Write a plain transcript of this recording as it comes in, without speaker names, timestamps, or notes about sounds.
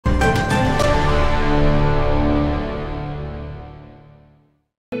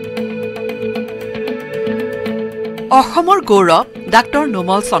অসমৰ গৌৰৱ ডাক্তৰ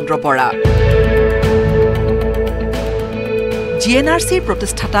নোমল চন্দ্ৰ বৰা জিএনআৰচিৰ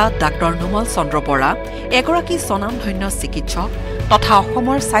প্ৰতিষ্ঠাতা ডাক্তৰ নোমল চন্দ্ৰ বৰা এগৰাকী স্বনামধন্য চিকিৎসক তথা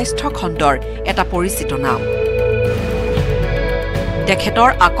অসমৰ স্বাস্থ্য খণ্ডৰ এটা পৰিচিত নাম তেখেতৰ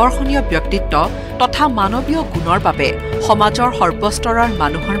আকৰ্ষণীয় ব্যক্তিত্ব তথা মানৱীয় গুণৰ বাবে সমাজৰ সৰ্বস্তৰৰ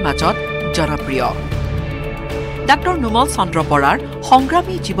মানুহৰ মাজত জনপ্ৰিয় ডাক্তৰ নোমল চন্দ্ৰ বৰাৰ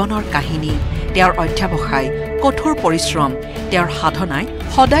সংগ্ৰামী জীৱনৰ কাহিনী তেওঁৰ অধ্যাৱসায় কঠোৰ পৰিশ্ৰম তেওঁৰ সাধনাই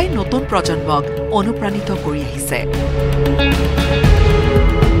সদায় নতুন প্ৰজন্মক অনুপ্ৰাণিত কৰি আহিছে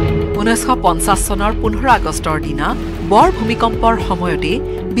 1950 চনৰ 15 আগষ্টৰ দিনা বৰ ভূমিকম্পৰ সময়তে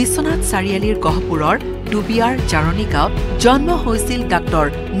বিশ্বনাথ চাৰিআলিৰ গহপুৰৰ ডুবিয়াৰ জাৰণী গাঁৱত জন্ম হৈছিল ডাক্তৰ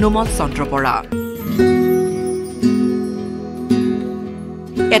নোমল চন্দ্ৰ বৰা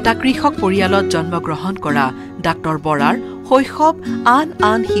এটা কৃষক পৰিয়ালত জন্মগ্ৰহণ কৰা ডাক্তৰ বৰাৰ শৈশৱ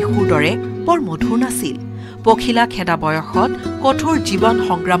আন শিশুৰ দৰে বৰ মধুৰ নাছিল পখিলা খেদা বয়সত কঠোৰ জীৱন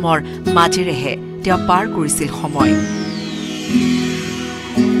সংগ্ৰামৰ মাজেৰেহে তেওঁ পাৰ কৰিছিল সময়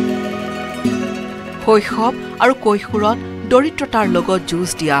শৈশৱ আৰু কৈশোৰত দৰিদ্ৰতাৰ লগত যুঁজ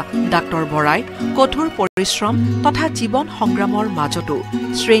দিয়া ডাক্তৰ বৰাই কঠোৰ পৰিশ্ৰম তথা জীৱন সংগ্ৰামৰ মাজতো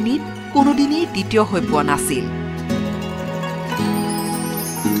শ্ৰেণীত কোনোদিনেই দ্বিতীয় হৈ পোৱা নাছিল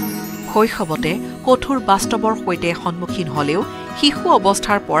শৈশৱতে কঠোৰ বাস্তৱৰ সৈতে সন্মুখীন হলেও শিশু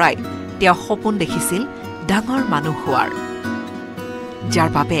অৱস্থাৰ পৰাই তেওঁ সপোন দেখিছিল ডাঙৰ মানুহ হোৱাৰ যাৰ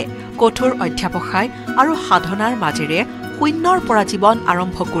বাবে কঠোৰ অধ্যাৱসায় আৰু সাধনাৰ মাজেৰে শূন্যৰ পৰা জীৱন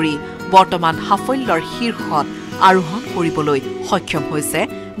আৰম্ভ কৰি বৰ্তমান সাফল্যৰ শীৰ্ষত আৰোহণ কৰিবলৈ সক্ষম হৈছে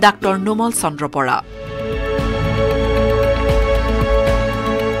ডাক্তৰ নোমল চন্দ্ৰ বৰা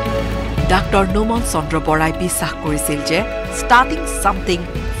ডাক্তৰ নোমল চন্দ্ৰ বৰাই বিশ্বাস কৰিছিল যে ষ্টাৰ্টিং সামথিং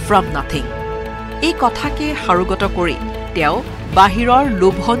ফ্ৰম নাথিং এই কথাকে সাৰোগত কৰি তেওঁ বাহিৰৰ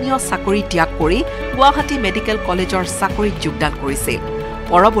লোভনীয় চাকৰি ত্যাগ কৰি গুৱাহাটী মেডিকেল কলেজৰ চাকৰিত যোগদান কৰিছিল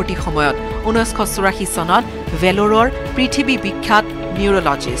পৰৱৰ্তী সময়ত 1984 চনত ভেলোৰৰ পৃথিৱী বিখ্যাত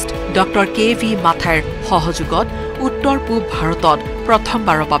নিউৰলজিষ্ট ডক্টৰ কে.ভি. মাথাইৰ সহযোগত উত্তৰ পূব ভাৰতত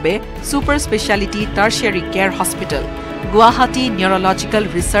প্ৰথমবাৰৰ বাবে super speciality tertiary care hospital Guwahati neurological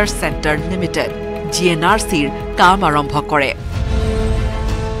research centre limited জিএনআৰচিৰ কাম আৰম্ভ কৰে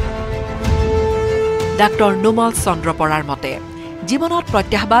ডাক্তৰ নোমল চন্দ্ৰ বৰাৰ মতে জীৱনত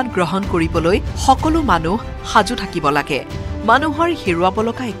প্ৰত্যাহ্বান গ্ৰহণ কৰিবলৈ সকলো মানুহ সাজু থাকিব লাগে মানুহৰ হেৰুৱাব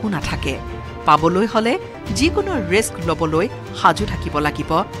লগা একো নাথাকে পাবলৈ হলে যিকোনো ৰিস্ক লবলৈ সাজু থাকিব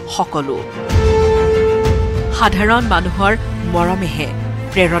লাগিব সকলো সাধাৰণ মানুহৰ মৰমেহে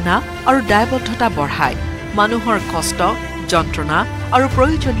প্ৰেৰণা আৰু দায়বদ্ধতা বঢ়ায় মানুহৰ কষ্ট যন্ত্ৰণা আৰু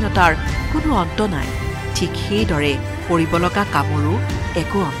প্ৰয়োজনীয়তাৰ কোনো অন্ত নাই ঠিক সেইদৰে কৰিব লগা কামৰো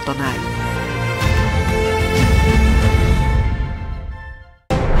একো অন্ত নাই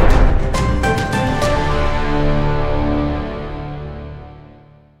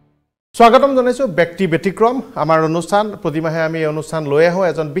স্বাগতম জনাইছো ব্যক্তি ব্যতিক্ৰম আমাৰ অনুষ্ঠান প্ৰতিমাহে আমি অনুষ্ঠান লৈ আহো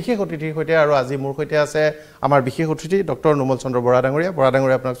এজন বিশেষ অতিথিৰ সৈতে আৰু আজি মোৰ সৈতে আছে আমাৰ বিশেষ অতিথি ডক্টৰ নোমল চন্দ্ৰ বৰা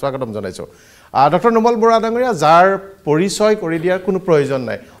ডাঙৰীয়া আপোনাক স্বাগতম জনাইছো ডক্টৰ নোমল বৰা ডাঙৰীয়া যাৰ পৰিচয় কৰি দিয়াৰ কোনো প্ৰয়োজন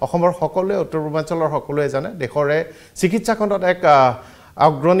নাই অসমৰ সকলোৱে উত্তৰ পূৰ্বাঞ্চলৰ সকলোৱে জানে দেশৰে চিকিৎসা খণ্ডত এক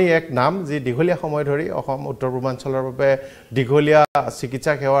অগ্ৰণী এক নাম যি দীঘলীয়া সময় ধৰি অসম উত্তৰ পূৰ্বাঞ্চলৰ বাবে দীঘলীয়া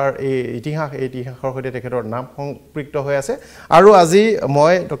চিকিৎসা সেৱাৰ এই ইতিহাসৰ সৈতে তেখেতৰ নাম সম্পৃক্ত হৈ আছে আৰু আজি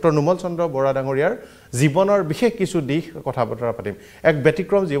মই ডক্টৰ নোমল চন্দ্ৰ বৰা ডাঙৰীয়াৰ জীৱনৰ বিশেষ কিছু দিশ কথা বতৰা পাতিম এক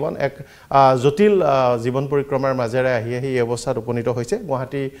ব্যতিক্ৰম জীৱন এক জটিল জীৱন পৰিক্ৰমাৰ মাজেৰে আহি এই অৱস্থাত উপনীত হৈছে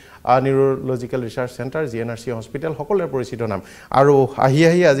Guwahati neurological research centre GNRC hospital সকলোৰে পৰিচিত নাম আৰু আহি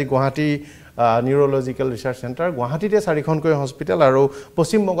আজি গুৱাহাটী নিউৰলজিকেল ৰিচাৰ্চ চেণ্টাৰ গুৱাহাটীতে 4খনকৈ হস্পিটেল আৰু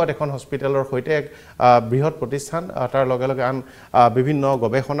পশ্চিমবংগত এখন হস্পিটেলৰ সৈতে এক বৃহৎ প্ৰতিষ্ঠান তাৰ লগে লগে আন বিভিন্ন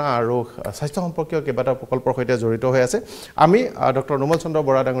গৱেষণা আৰু স্বাস্থ্য সম্পৰ্কীয় কেইবাটাও প্ৰকল্পৰ সৈতে জড়িত হৈ আছে আমি ডক্টৰ নোমল চন্দ্ৰ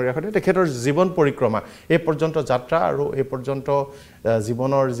বৰা ডাঙৰীয়াৰ সৈতে তেখেতৰ জীৱন পৰিক্ৰমা এই পৰ্যন্ত যাত্ৰা আৰু এই পৰ্যন্ত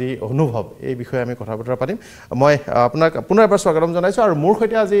জীৱনৰ যি অনুভৱ এই বিষয়ে আমি কথা বতৰা পাতিম মই আপোনাক পুনৰ এবাৰ স্বাগতম জনাইছো আৰু মোৰ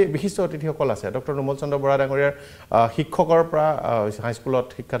সৈতে আজি বিশিষ্ট অতিথিসকল আছে ডক্টৰ নোমল চন্দ্ৰ বৰা ডাঙৰীয়াৰ শিক্ষকৰ পৰা হাইস্কুলত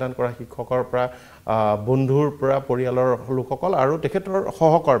শিক্ষাদান কৰা শিক্ষকৰ পৰা বন্ধুৰ পৰা পৰিয়ালৰ লোকসকল আৰু তেখেতৰ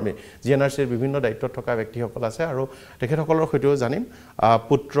সহকৰ্মী জিএনআৰচিৰ বিভিন্ন দায়িত্বত থকা ব্যক্তিসকল আছে আৰু তেখেতসকলৰ সৈতেও জানিম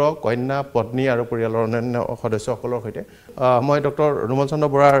পুত্ৰ কন্যা পত্নী আৰু পৰিয়ালৰ অন্যান্য সদস্যসকলৰ সৈতে মই ডক্টৰ নোমল চন্দ্ৰ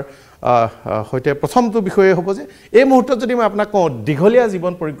বৰাৰ সৈতে প্ৰথমটো বিষয়ে হ'ব যে এই মুহূৰ্তত যদি মই আপোনাক কওঁ দীঘলীয়া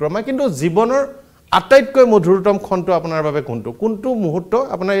জীৱন পৰিক্ৰমা কিন্তু জীৱনৰ আটাইতকৈ মধুৰতম ক্ষণটো আপোনাৰ বাবে কোনটো মুহূৰ্ত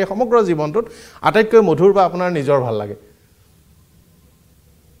আপোনাৰ এই সমগ্ৰ জীৱনটোত আটাইতকৈ মধুৰ বা আপোনাৰ নিজৰ ভাল লাগে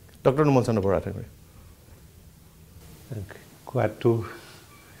ডক্টৰ নোমল চন্দ্ৰ বৰা কোৱাটো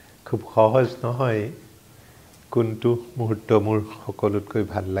খুব সহজ নহয় কোনটো মুহূৰ্ত মোৰ সকলোতকৈ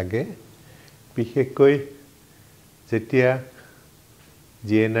ভাল লাগে বিশেষকৈ যেতিয়া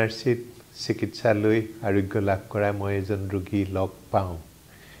জিএনআৰচিত চিকিৎসা লৈ আৰোগ্য লাভ কৰা মই এজন ৰোগী লগ পাওঁ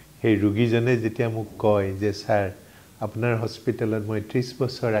সেই ৰোগীজনে যেতিয়া মোক কয় যে স্যাৰ আপোনাৰ হস্পিটেলত মই 30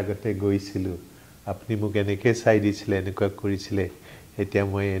 বছৰ আগতে গৈছিলোঁ আপুনি মোক এনেকৈ চাই দিছিলে এনেকুৱা কৰিছিলে এতিয়া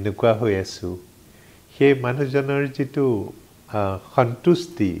মই এনেকুৱা হৈ আছো সেই মানুহজনৰ যিটো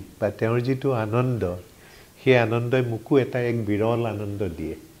সন্তুষ্টি বা তেওঁৰ যিটো আনন্দ সেই আনন্দই মোকো এটা এক বিৰল আনন্দ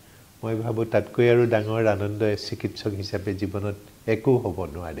দিয়ে মই ভাবো তাতকৈ আৰু ডাঙৰ আনন্দ চিকিৎসক হিচাপে জীৱনত একো হ'ব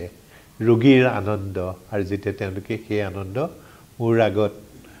নোৱাৰে ৰোগীৰ আনন্দ আৰু যেতিয়া তেওঁলোকে সেই আনন্দ মোৰ আগত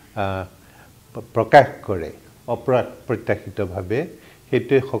প্ৰকাশ কৰে অপ্ৰত্যাশিতভাৱে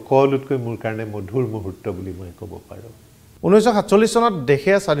সেইটো সকলোতকৈ মোৰ কাৰণে মধুৰ মুহূৰ্ত বুলি মই ক'ব পাৰোঁ 1947 চনত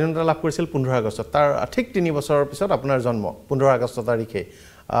দেশে স্বাধীনতা লাভ কৰিছিল 15 আগষ্টত তাৰ ঠিক 3 বছৰৰ পিছত আপোনাৰ জন্ম 15 আগষ্ট তাৰিখে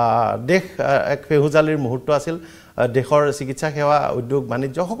দেশ এক ফেহুজালিৰ মুহূৰ্ত আছিল দেশৰ চিকিৎসা সেৱা উদ্যোগ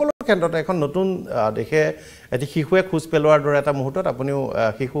বাণিজ্য সকলো কেন্দ্ৰতে এখন নতুন দেশে এটি শিশুৱে খোজ পেলোৱাৰ দৰে এটা মুহূৰ্তত আপুনিও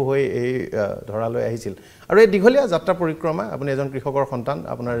শিশু হৈ এই ধৰালৈ আহিছিল আৰু এই দীঘলীয়া যাত্ৰা পৰিক্ৰমা আপুনি এজন কৃষকৰ সন্তান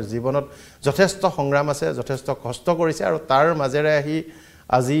আপোনাৰ জীৱনত যথেষ্ট সংগ্ৰাম আছে যথেষ্ট কষ্ট কৰিছে আৰু তাৰ মাজেৰে আহি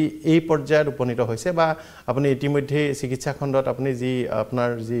আজি এই পৰ্যায়ত উপনীত হৈছে বা আপুনি ইতিমধ্যে চিকিৎসা খণ্ডত আপুনি যি আপোনাৰ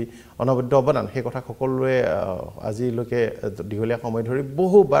যি অনবদ্য অৱদান সেই কথা সকলোৱে আজিলৈকে দীঘলীয়া সময় ধৰি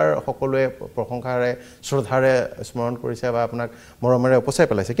বহুবাৰ সকলোৱে প্ৰশংসাৰে শ্ৰদ্ধাৰে স্মৰণ কৰিছে বা আপোনাক মৰমেৰে উপচাই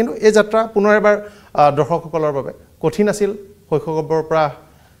পেলাইছে কিন্তু এই যাত্ৰা পুনৰ এবাৰ দৰ্শকসকলৰ বাবে কঠিন আছিল শৈশৱৰ পৰা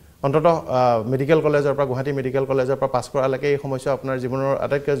অন্তত মেডিকেল কলেজৰ পৰা গুৱাহাটী মেডিকেল কলেজৰ পৰা পাছ কৰালৈকে এই সময়ছোৱা আপোনাৰ জীৱনৰ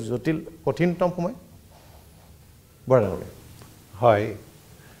আটাইতকৈ জটিল কঠিনতম সময় বৰা হয়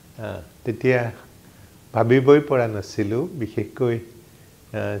তেতিয়া ভাবিবই পৰা নাছিলোঁ বিশেষকৈ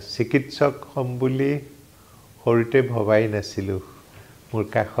চিকিৎসক হ'ম বুলি সৰুতে ভবাই নাছিলোঁ মোৰ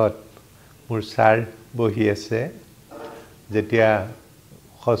কাষত মোৰ ছাৰ বহি আছে যেতিয়া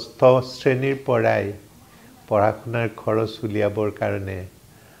ষষ্ঠ শ্ৰেণীৰ পৰাই পঢ়া শুনাৰ খৰচ উলিয়াবৰ কাৰণে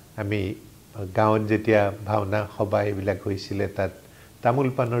আমি গাঁৱত যেতিয়া ভাওনা সভা এইবিলাক হৈছিলে তাত তামোল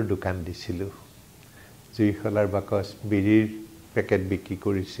পানৰ দোকান দিছিলোঁ জুইশলাৰ বাকচ বিড়িৰ পেকেট বিক্ৰী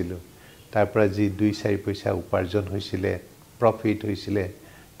কৰিছিলোঁ তাৰ পৰা যি 2-4 পইচা উপাৰ্জন হৈছিলে প্ৰফিট হৈছিলে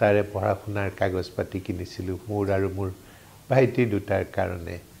তাৰে পঢ়া শুনাৰ কাগজ পাতি কিনিছিলোঁ মোৰ আৰু মোৰ ভাইটি দুটাৰ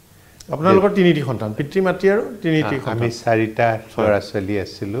কাৰণে আপোনালোকৰ 3টি সন্তান পিতৃ মাতৃ আৰু 3টি আমি 4টা ল'ৰা ছোৱালী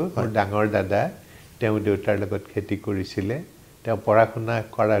আছিলোঁ মোৰ ডাঙৰ দাদা তেওঁ দেউতাৰ লগত খেতি কৰিছিলে তেওঁ পঢ়া শুনা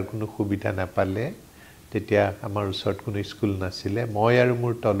কৰাৰ কোনো সুবিধা নাপালে তেতিয়া আমাৰ ওচৰত কোনো স্কুল নাছিলে মই আৰু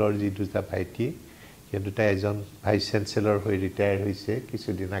মোৰ তলৰ যি দুটা ভাইটি দুটা এজন ভাইস চেঞ্চেলৰ হৈ ৰিটায়াৰ হৈছে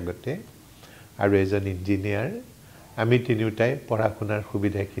কিছুদিন আগতে আৰু এজন ইঞ্জিনিয়াৰ আমি তিনিওটাই পঢ়া শুনাৰ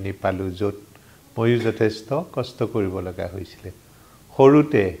সুবিধাখিনি পালোঁ য'ত ময়ো যথেষ্ট কষ্ট কৰিব লগা হৈছিলে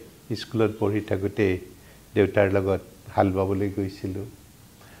সৰুতে স্কুলত পঢ়ি থাকোঁতে দেউতাৰ লগত হাল বাবলৈ গৈছিলোঁ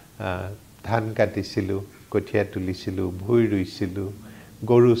ধান কাটিছিলোঁ কঠীয়া তুলিছিলোঁ ভুই ৰুইছিলোঁ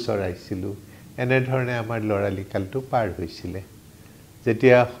গৰু চৰাইছিলোঁ এনেধৰণে আমাৰ ল'ৰালি কালটো পাৰ হৈছিলে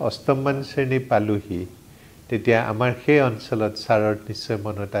যেতিয়া অষ্টমমান শ্ৰেণী পালোহি তেতিয়া আমাৰ সেই অঞ্চলত ছাৰৰ নিশ্চয়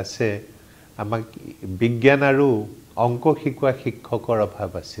মনত আছে আমাক বিজ্ঞান আৰু অংক শিকোৱা শিক্ষকৰ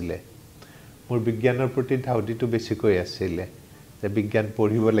অভাৱ আছিলে মোৰ বিজ্ঞানৰ প্ৰতি ধাউতিটো বেছিকৈ আছিলে যে বিজ্ঞান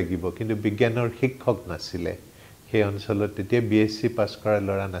পঢ়িব লাগিব কিন্তু বিজ্ঞানৰ শিক্ষক নাছিলে সেই অঞ্চলত তেতিয়া বিএসসি পাছ কৰা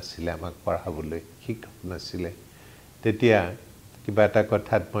ল'ৰা নাছিলে আমাক পঢ়াবলৈ শিক্ষক নাছিলে তেতিয়া কিবা এটা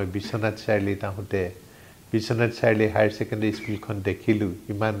কথাত মই বিশ্বনাথ চাৰিআলিত আহোঁতে বিশ্বনাথ চাৰিআলি হায়াৰ ছেকেণ্ডাৰী স্কুলখন দেখিলোঁ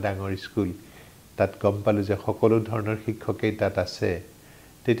ইমান ডাঙৰ স্কুল তাত গম পালোঁ যে সকলো ধৰণৰ শিক্ষকেই তাত আছে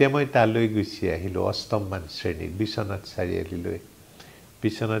তেতিয়া মই তালৈ গুচি আহিলোঁ অষ্টমমান শ্ৰেণীত বিশ্বনাথ চাৰিআলিলৈ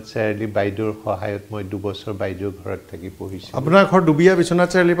বিশ্বনাথ চাৰিআলি বাইদেউৰ সহায়ত মই 2 বছৰ বাইদেউৰ ঘৰত থাকি পঢ়িছিলোঁ আপোনাৰ ঘৰ দুবিয়া বিশ্বনাথ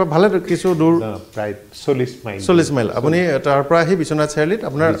চাৰিআলিৰ পৰা ভালে কিছু দূৰ প্ৰায় 40 মাইল আপুনি তাৰ পৰা আহি বিশ্বনাথ চাৰিআলিত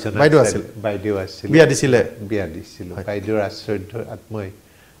আপোনাৰ বাইদেউ আছিল বিয়া দিছিলে বাইদেউৰ আশ্ৰয়ত মই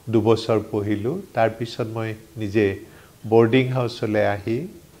 2 বছৰ পঢ়িলোঁ তাৰ পিছত মই নিজে বৰ্ডিং হাউচলৈ আহি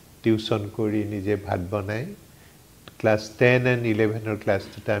টিউচন কৰি নিজে ভাত বনাই ক্লাছ 10 and 11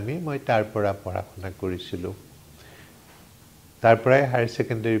 ক্লাছটোত মই তাৰ পৰা পঢ়া শুনা কৰিছিলোঁ তাৰ পৰাই হায়াৰ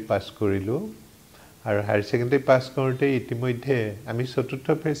ছেকেণ্ডাৰী পাছ কৰিলোঁ আৰু হায়াৰ ছেকেণ্ডাৰী পাছ কৰোঁতে ইতিমধ্যে আমি চতুৰ্থ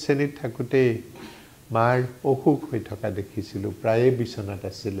শ্ৰেণীত থাকোঁতেই মাৰ অসুখ হৈ থকা দেখিছিলোঁ প্ৰায়ে বিচনাত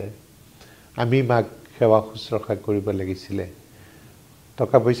আছিলে আমি মাক সেৱা শুশ্ৰূষা কৰিব লাগিছিলে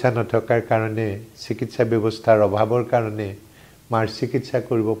টকা পইচা নথকাৰ কাৰণে চিকিৎসা ব্যৱস্থাৰ অভাৱৰ কাৰণে মাৰ চিকিৎসা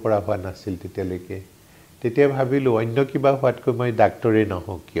কৰিব পৰা হোৱা নাছিল তেতিয়ালৈকে তেতিয়া ভাবিলোঁ অন্য কিবা হোৱাতকৈ মই ডাক্তৰে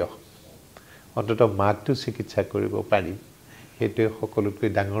নহওঁ কিয় অন্ততঃ মাকটো চিকিৎসা কৰিব পাৰি সেইটোৱে সকলোতকৈ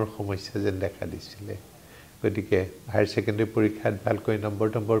ডাঙৰ সমস্যা যেন দেখা দিছিলে গতিকে হায়াৰ ছেকেণ্ডাৰী পৰীক্ষাত ভালকৈ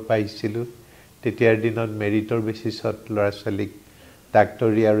নম্বৰ পাইছিলোঁ তেতিয়াৰ দিনত মেৰিটৰ বেচিছত ল'ৰা ছোৱালীক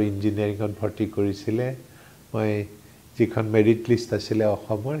ডাক্তৰী আৰু ইঞ্জিনিয়াৰিঙত ভৰ্তি কৰিছিলে মই যিখন মেৰিট লিষ্ট আছিলে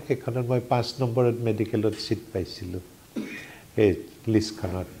অসমৰ সেইখনত মই 5 নম্বৰত মেডিকেলত সিট পাইছিলোঁ এই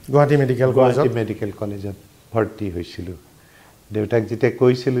লিষ্টখনত গুৱাহাটী মেডিকেল কলেজত ভৰ্তি হৈছিলোঁ দেউতাক যেতিয়া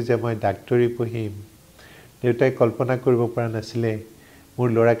কৈছিলোঁ যে মই ডাক্তৰী পঢ়িম দেউতাই কল্পনা কৰিব পৰা নাছিলে মোৰ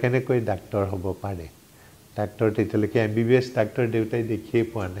ল'ৰা কেনেকৈ ডাক্তৰ হ'ব পাৰে ডাক্তৰ তেতিয়ালৈকে MBBS ডাক্তৰ দেউতাই দেখিয়ে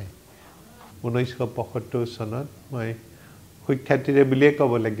পোৱা নাই 1975 চনত মই সুখ্যাতিৰে বুলিয়ে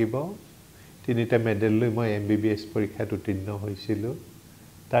ক'ব লাগিব 3টা মেডেল লৈ মই MBBS পৰীক্ষাত উত্তীৰ্ণ হৈছিলোঁ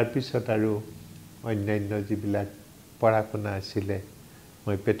তাৰ পিছত আৰু অন্যান্য যিবিলাক পঢ়া শুনা আছিলে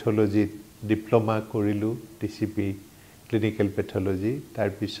মই পেথলজিত ডিপ্লোমা কৰিলোঁ DCP ক্লিনিকেল পেথলজি তাৰ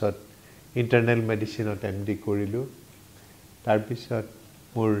পিছত ইন্টাৰনেল মেডিচিনত MD কৰিলোঁ তাৰ পিছত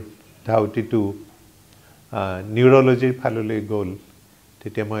মোৰ ধাউতিটো নিউৰলজিৰ ফাললৈ গ'ল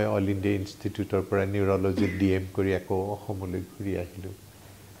তেতিয়া মই অল ইণ্ডিয়া ইনষ্টিটিউটৰ পৰা নিউৰলজিত DM কৰি আকৌ অসমলৈ ঘূৰি আহিলোঁ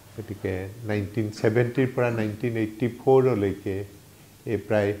গতিকে 1970 পৰা 1984 লৈকে এই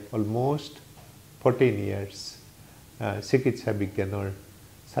প্ৰায় অলমোষ্ট 14 ইয়াৰ্ছ চিকিৎসা বিজ্ঞানৰ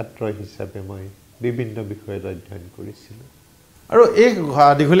ছাত্ৰ হিচাপে মই বিভিন্ন বিষয়ত অধ্যয়ন কৰিছিলোঁ আৰু এই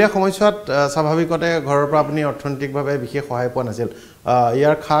দীঘলীয়া সময়ছোৱাত স্বাভাৱিকতে ঘৰৰ পৰা আপুনি অৰ্থনৈতিকভাৱে বিশেষ সহায় পোৱা নাছিল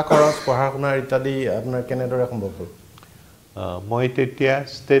ইয়াৰ খা খৰচ পঢ়া শুনাৰ ইত্যাদি আপোনাৰ কেনেদৰে সম্ভৱ হ'ল মই তেতিয়া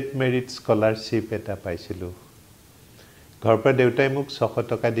ষ্টেট মেৰিট স্কলাৰশ্বিপ এটা পাইছিলোঁ ঘৰৰ পৰা দেউতাই মোক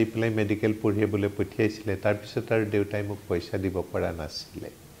 600 টকা দি পেলাই মেডিকেল পঢ়িবলৈ পঠিয়াইছিলে তাৰপিছত আৰু দেউতাই মোক পইচা দিব পৰা নাছিলে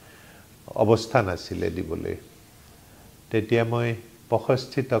অৱস্থা নাছিলে দিবলৈ তেতিয়া মই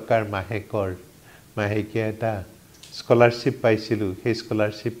 65 টকাৰ মাহেকীয়া এটা স্কলাৰশ্বিপ পাইছিলোঁ সেই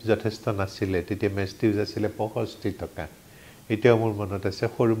স্কলাৰশ্বিপ যথেষ্ট নাছিলে তেতিয়া মেষ্টিউজ আছিলে 65 টকা এতিয়াও মোৰ মনত আছে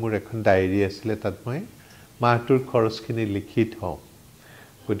সৰু মোৰ এখন ডায়েৰী আছিলে তাত মই মাহটোৰ খৰচখিনি লিখি থওঁ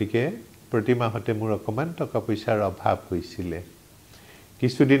গতিকে প্ৰতি মাহতে মোৰ অকমান টকা পইচাৰ অভাৱ হৈছিলে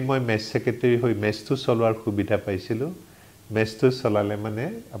কিছুদিন মই মেছ সেক্ৰেটাৰী হৈ মেছটো চলোৱাৰ সুবিধা পাইছিলোঁ মেছটো চলালে মানে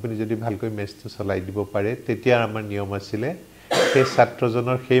আপুনি যদি ভালকৈ মেছটো চলাই দিব পাৰে তেতিয়া আমাৰ নিয়ম আছিলে সেই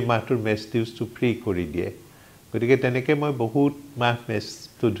ছাত্ৰজনৰ সেই মাহটোৰ মেছ ডিউজটো ফ্ৰী কৰি দিয়ে গতিকে তেনেকৈ মই বহুত মাহ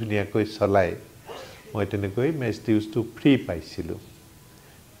মেছটো ধুনীয়াকৈ চলাই মই তেনেকৈ মেছ ডিউজটো ফ্ৰী পাইছিলোঁ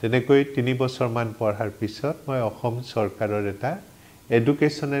তেনেকৈ 3 বছৰমান পঢ়াৰ পিছত মই অসম চৰকাৰৰ এটা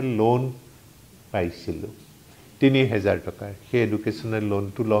এডুকেশ্যনেল লোন পাইছিলোঁ 3000 টকাৰ সেই এডুকেশ্যনেল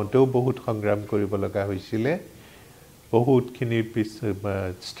লোনটো লওঁতেও বহুত সংগ্ৰাম কৰিব লগা হৈছিলে বহুতখিনি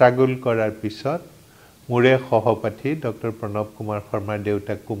ষ্ট্ৰাগল কৰাৰ পিছত মোৰে সহপাঠী ডক্টৰ প্ৰণৱ কুমাৰ শৰ্মাৰ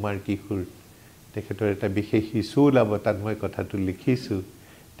দেউতাক কুমাৰ কিশোৰ তেখেতৰ এটা বিশেষ ইছ্যু ওলাব তাত মই কথাটো লিখিছোঁ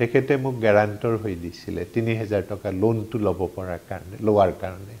তেখেতে মোক গ্যাৰাণ্টৰ হৈ দিছিলে 3000 টকা লোনটো লোৱাৰ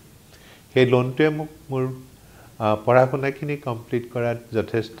কাৰণে সেই লোনটোৱে মোক মোৰ পঢ়া শুনাখিনি কমপ্লিট কৰাত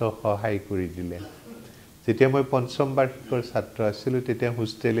যথেষ্ট সহায় কৰি দিলে যেতিয়া মই পঞ্চম বাৰ্ষিকৰ ছাত্ৰ আছিলোঁ তেতিয়া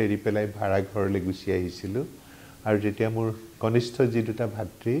হোষ্টেল এৰি পেলাই ভাড়া ঘৰলৈ গুচি আহিছিলোঁ আৰু যেতিয়া মোৰ কনিষ্ঠ যি দুটা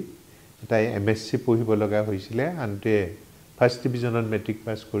ভাতৃ এটাই MSc পঢ়িব লগা হৈছিলে আনটোৱে ফাৰ্ষ্ট ডিভিজনত মেট্ৰিক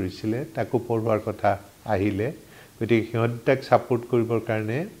পাছ কৰিছিলে তাকো পঢ়োৱাৰ কথা আহিলে গতিকে সিহঁতক ছাপোৰ্ট কৰিবৰ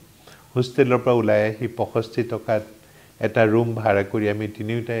কাৰণে হোষ্টেলৰ পৰা ওলাই আহি 65 টকাত এটা ৰুম ভাড়া কৰি আমি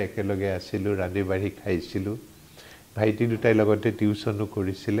তিনিওটাই একেলগে আছিলোঁ ৰান্ধি বাঢ়ি খাইছিলোঁ ভাইটি দুটাই লগতে টিউচনো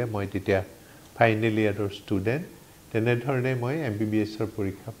কৰিছিলে মই তেতিয়া ফাইনেল ইয়াৰৰ ষ্টুডেণ্ট তেনেধৰণে মই MBBSৰ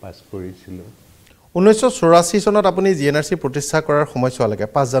পৰীক্ষা পাছ কৰিছিলোঁ 1984 চনত আপুনি GNRC প্ৰতিষ্ঠা কৰাৰ সময়ছোৱালৈকে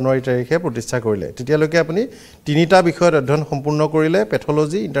 5 জানুৱাৰী তাৰিখে প্ৰতিষ্ঠা কৰিলে তেতিয়ালৈকে আপুনি 3টা বিষয়ত অধ্যয়ন সম্পূৰ্ণ কৰিলে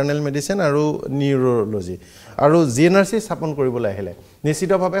পেথলজি ইন্টাৰনেল মেডিচিন আৰু নিউৰলজি আৰু GNRC স্থাপন কৰিবলৈ আহিলে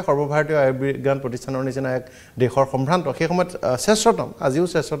নিশ্চিতভাৱে সৰ্বভাৰতীয় আয়ুৰ্বিজ্ঞান প্ৰতিষ্ঠানৰ নিচিনা এক দেশৰ সম্ভ্ৰান্ত সেই সময়ত শ্ৰেষ্ঠতম আজিও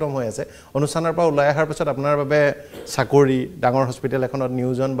শ্ৰেষ্ঠতম হৈ আছে অনুষ্ঠানৰ পৰা ওলাই অহাৰ পিছত আপোনাৰ বাবে চাকৰি ডাঙৰ হস্পিটেল এখনত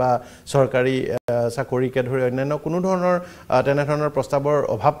নিয়োজন বা চৰকাৰী চাকৰিকে ধৰি অন্যান্য কোনো ধৰণৰ তেনেধৰণৰ প্ৰস্তাৱৰ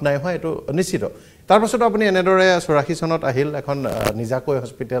অভাৱ নাই হয় এটো নিশ্চিত তাৰ পাছত আপুনি এনেদৰে 84 চনত আহিল এখন নিজাকৈ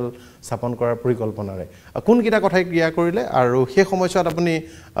হস্পিটেল স্থাপন কৰাৰ পৰিকল্পনাৰে কোন কিটা কথাই ক্ৰিয়া কৰিলে আৰু সেই সময়ছোৱাত আপুনি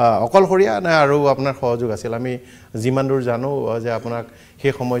অকলশৰীয়া না আৰু আপোনাৰ সহযোগ আছিল আমি যিমান দূৰ জানো যে আপোনাক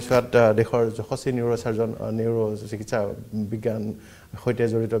সেই সময়ছোৱাত দেশৰ যশস্বী নিউৰোচাৰ্জন নিউৰো চিকিৎসা বিজ্ঞান সৈতে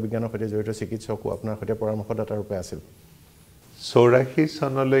জড়িত বিজ্ঞানৰ সৈতে জড়িত চিকিৎসকো আপোনাৰ সৈতে পৰামৰ্শদাতাৰ ৰূপে আছিল 84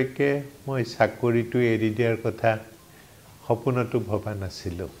 চনলৈকে মই চাকৰিটো এৰি দিয়াৰ কথা সপোনতো ভবা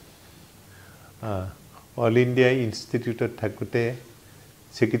নাছিলোঁ অল ইণ্ডিয়া ইনষ্টিটিউটত থাকোঁতে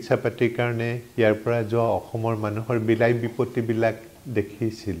চিকিৎসা পাতিৰ কাৰণে ইয়াৰ পৰা যোৱা অসমৰ মানুহৰ বিলাই বিপত্তিবিলাক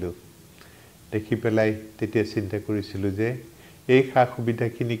দেখিছিলোঁ দেখি পেলাই তেতিয়া চিন্তা কৰিছিলোঁ যে এই খা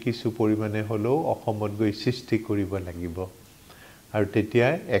সুবিধাখিনি কিছু পৰিমাণে হ'লেও অসমত গৈ সৃষ্টি কৰিব লাগিব আৰু তেতিয়া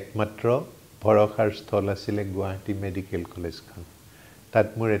একমাত্ৰ ভৰসাৰ স্থল আছিলে গুৱাহাটী মেডিকেল কলেজখন তাত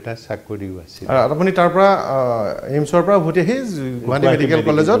মোৰ এটা চাকৰিও আছিল আৰু আপুনি তাৰ পৰা এইমছৰ পৰা ভৰ্তি হৈ গুৱাহাটী মেডিকেল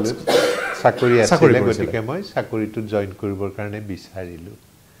কলেজত চাকৰি আছিল গতিকে মই চাকৰিটো জয়েন কৰিবৰ কাৰণে বিচাৰিলোঁ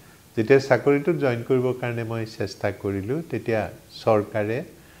যেতিয়া চাকৰিটো জয়েন কৰিবৰ কাৰণে মই চেষ্টা কৰিলোঁ তেতিয়া চৰকাৰে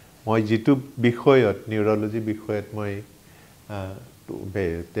মই যিটো বিষয়ত নিউৰলজি বিষয়ত মই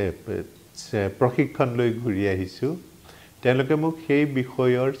প্ৰশিক্ষণ লৈ ঘূৰি আহিছোঁ তেওঁলোকে মোক সেই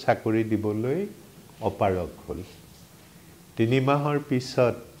বিষয়ৰ চাকৰি দিবলৈ অপাৰগ হ'ল 3 মাহৰ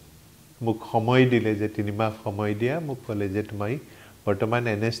পিছত মোক সময় দিলে যে 3 মাহ সময় দিয়া মোক ক'লে যে তুমি বৰ্তমান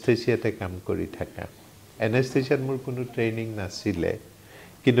এনেস্থেচিয়াতে কাম কৰি থাকা এনেস্থেচিয়াত মোৰ কোনো ট্ৰেইনিং নাছিলে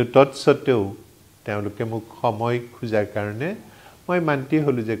কিন্তু তৎসত্ত্বেও তেওঁলোকে মোক সময় খোজাৰ কাৰণে মই মান্তি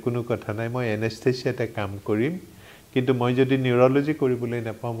হলো যে কোনো কথা নাই মই এনেস্থেচিয়াতে কাম কৰিম কিন্তু মই যদি নিউৰলজি কৰিবলৈ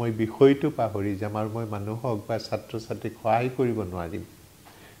নাপাওঁ মই বিষয়টো পাহৰি যাম আৰু মই মানুহক বা ছাত্ৰ ছাত্ৰীক সহায় কৰিব নোৱাৰিম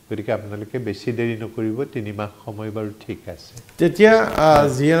গতিকে আপোনালোকে বেছি দেৰি নকৰিব 3 মাহ সময় বাৰু ঠিক আছে তেতিয়া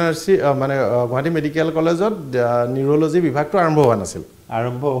জিএনআৰসি মানে গুৱাহাটী মেডিকেল কলেজত নিউৰলজি বিভাগটো আৰম্ভ হোৱা নাছিল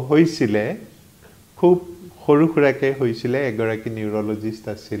আৰম্ভ হৈছিলে খুব সৰু খুৰাকে হৈছিলে এগৰাকী নিউৰলজিষ্ট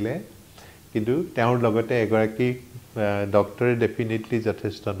আছিলে কিন্তু তেওঁৰ লগতে এগৰাকী ডক্টৰে ডেফিনেটলি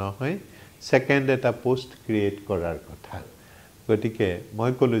যথেষ্ট নহয় সেকেন্ড এটা পোষ্ট ক্ৰিয়েট কৰাৰ কথা গতিকে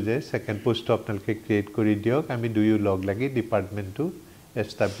মই ক'লো যে সেকেন্ড পোষ্ট আপোনালোকে ক্ৰিয়েট কৰি দিয়ক আমি দুয়ো লগ লাগি ডিপাৰ্টমেন্টটো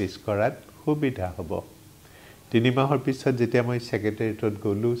এষ্টাব্লিছ কৰাত সুবিধা হ'ব 3 মাহৰ পিছত যেতিয়া মই সেক্ৰেটাৰিয়েটত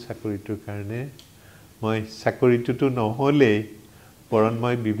গ'লো চাকৰিটোৰ কাৰণে মই চাকৰিটোতো নহ'লে পৰণ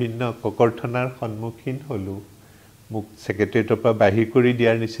মই বিভিন্ন ককৰ্থনাৰ সন্মুখীন হলো মোক সেক্ৰেটাৰিয়েটৰ পৰা বাহিৰ কৰি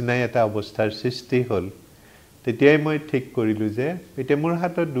দিয়াৰ নিচিনাই এটা অৱস্থাৰ সৃষ্টি হ'ল তেতিয়াই মই ঠিক কৰিলো যে এতিয়া মোৰ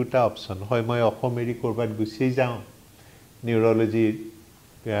হাতত দুটা অপচন হয় মই অসম এৰি কৰবাত গুচি যাওঁ নিউৰলজি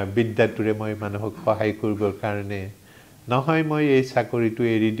বিদ্যাটোৰে মই মানুহক সহায় কৰিবৰ কাৰণে নহয় মই এই চাকৰিটো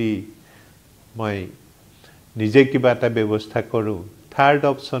এৰি দি মই নিজে কিবা এটা ব্যৱস্থা কৰো থাৰ্ড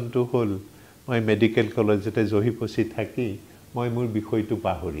অপচনটো হ'ল মই মেডিকেল কলেজতে জহি পছি থাকি মই মোৰ বিষয়টো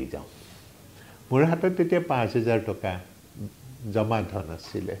পাহৰি যাওঁ মোৰ হাতত তেতিয়া 5000 টকা জমা ধন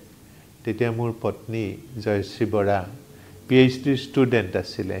আছিলে তেতিয়া মোৰ পত্নী জয়শ্ৰী বৰা পিএইচডি ষ্টুডেন্ট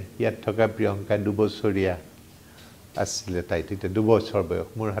আছিলে ইয়াত থকা প্ৰিয়ংকা 2 বছৰীয়া আছিলে তাই তেতিয়া 2 বছৰ বয়স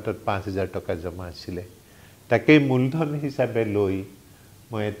মোৰ হাতত 5000 টকা জমা আছিলে তাকে মূলধন হিচাপে লৈ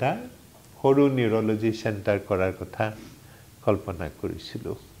মই এটা সৰু নিউৰলজি চেণ্টাৰ কৰাৰ কথা কল্পনা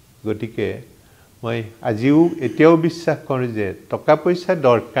কৰিছিলোঁ গতিকে মই আজিও এতিয়াও বিশ্বাস কৰোঁ যে টকা পইচা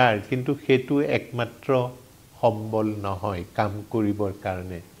দৰকাৰ কিন্তু সেইটো একমাত্ৰ সম্বল নহয় কাম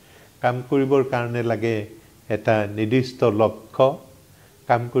কৰিবৰ কাৰণে লাগে এটা নিৰ্দিষ্ট লক্ষ্য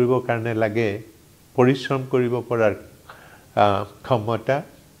কাম কৰিবৰ কাৰণে লাগে পৰিশ্ৰম কৰিব পৰাৰ ক্ষমতা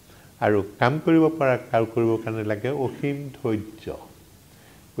আৰু কাম কৰিবৰ কাৰণে লাগে অসীম ধৈৰ্য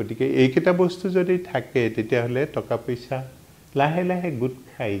গতিকে এইকেইটা বস্তু যদি থাকে তেতিয়াহ'লে টকা পইচা লাহে লাহে গুট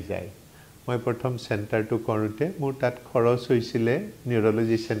খাই যায় মই প্ৰথম চেণ্টাৰটো কৰোঁতে মোৰ তাত খৰচ হৈছিলে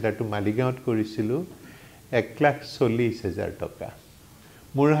নিউৰলজি চেণ্টাৰটো মালিগাঁৱত কৰিছিলোঁ 1,40,000 টকা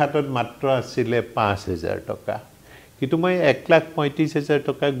মোৰ হাতত মাত্ৰ আছিলে 5,000 টকা কিন্তু মই 1,35,000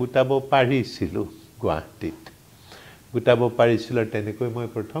 টকা গোটাব পাৰিছিলোঁ গুৱাহাটীত গোটাব পাৰিছিলোঁ তেনেকৈ মই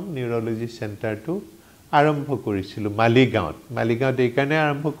প্ৰথম নিউৰলজি চেণ্টাৰটো আৰম্ভ কৰিছিলোঁ মালিগাঁৱত এই কাৰণে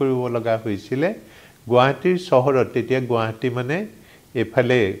আৰম্ভ কৰিব লগা হৈছিলে গুৱাহাটীৰ চহৰত তেতিয়া গুৱাহাটী মানে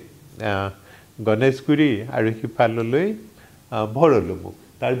এফালে গণেশগুৰি আৰু হিফাললৈ ভৰলুমুখ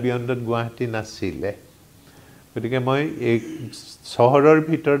তাৰ বিয়ণ্ডত গুৱাহাটী নাছিলে গতিকে মই এই চহৰৰ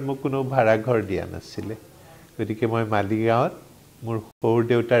ভিতৰত মোক কোনো ভাড়া ঘৰ দিয়া নাছিলে গতিকে মই মালিগাঁৱত মোৰ সৰু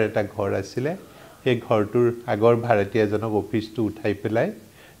দেউতাৰ এটা ঘৰ আছিলে সেই ঘৰটোৰ আগৰ ভাড়াতীয়াজনক অফিচটো উঠাই পেলাই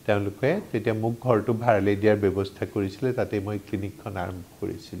তেওঁলোকে তেতিয়া মোক ঘৰটো ভাড়ালৈ দিয়াৰ ব্যৱস্থা কৰিছিলে তাতে মই ক্লিনিকখন আৰম্ভ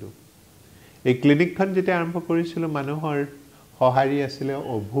কৰিছিলোঁ এই ক্লিনিকখন যেতিয়া আৰম্ভ কৰিছিলোঁ মানুহৰ সহাৰি আছিলে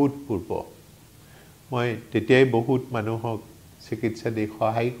অভূতপূৰ্ব মই তেতিয়াই বহুত মানুহক চিকিৎসা দি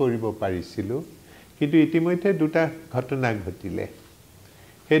সহায় কৰিব পাৰিছিলোঁ কিন্তু ইতিমধ্যে দুটা ঘটনা ঘটিলে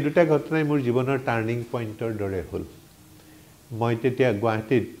সেই দুটা ঘটনাই মোৰ জীৱনৰ টাৰ্নিং পইণ্টৰ দৰে হ'ল মই তেতিয়া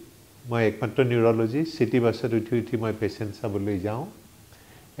গুৱাহাটীত মই একমাত্ৰ নিউৰলজি সিটি বাছত উঠি মই পেচেণ্ট চাবলৈ যাওঁ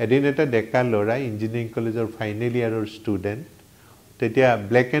এদিন এটা ডেকা ল'ৰা ইঞ্জিনিয়াৰিং কলেজৰ ফাইনেল ইয়াৰৰ ষ্টুডেণ্ট তেতিয়া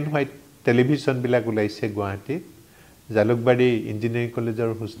ব্লেক এণ্ড হোৱাইট টেলিভিশ্যনবিলাক ওলাইছে গুৱাহাটীত জালুকবাৰী ইঞ্জিনিয়াৰিং কলেজৰ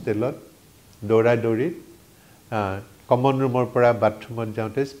হোষ্টেলত দৌৰাদৌৰিত কমন ৰুমৰ পৰা বাথৰুমত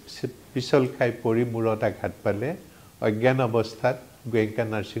যাওঁতে পিছল খাই পৰি মূৰত আঘাত পালে অজ্ঞান অৱস্থাত গোয়েংকা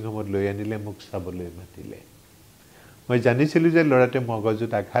নাৰ্ছিং হোমত লৈ আনিলে মোক চাবলৈ মাতিলে মই জানিছিলোঁ যে ল'ৰাটোৱে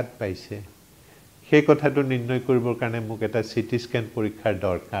মগজুত আঘাত পাইছে সেই কথাটো নিৰ্ণয় কৰিবৰ কাৰণে মোক এটা চিটি স্কেন পৰীক্ষাৰ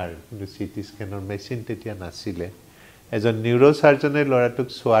দৰকাৰ কিন্তু চিটি স্কেনৰ মেচিন তেতিয়া নাছিলে এজন নিউৰোচাৰ্জনে ল'ৰাটোক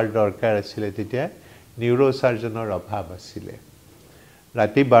চোৱাৰ দৰকাৰ আছিলে তেতিয়া নিউৰোচাৰ্জনৰ অভাৱ আছিলে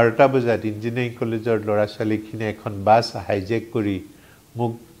ৰাতি 12টা বজাত ইঞ্জিনিয়াৰিং কলেজৰ ল'ৰা ছোৱালীখিনিয়ে এখন বাছ হাইজেক কৰি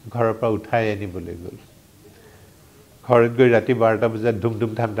মোক ঘৰৰ পৰা উঠাই আনিবলৈ গ'ল ঘৰত গৈ ৰাতি 12টা বজাত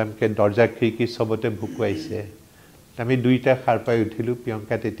ধুমধুম ধামধামকৈ দৰ্জা খিৰিকী চবতে ভুকুৱাইছে আমি দুইটা সাৰ পাই উঠিলোঁ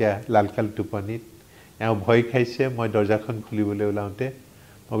প্ৰিয়ংকা তেতিয়া লালকাল টোপনিত এওঁ ভয় খাইছে মই দৰ্জাখন খুলিবলৈ ওলাওঁতে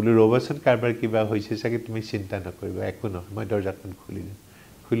মই বোলো ৰ'বচোন কাৰোবাৰ কিবা হৈছে চাগে তুমি চিন্তা নকৰিবা একো নহয় মই দৰ্জাখন খুলিলোঁ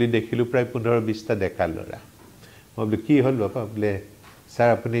খুলি দেখিলোঁ প্ৰায় 15-20টা ডেকা ল'ৰা মই বোলো কি হ'ল বাবা বোলে ছাৰ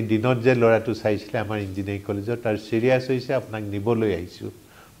আপুনি দিনত যে ল'ৰাটো চাইছিলে আমাৰ ইঞ্জিনিয়াৰিং কলেজত তাৰ চিৰিয়াছ হৈছে আপোনাক নিবলৈ আহিছোঁ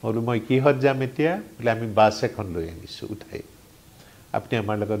মই বোলো মই কিহত যাম এতিয়া বোলে আমি বাছ এখন লৈ আনিছোঁ উঠাই আপুনি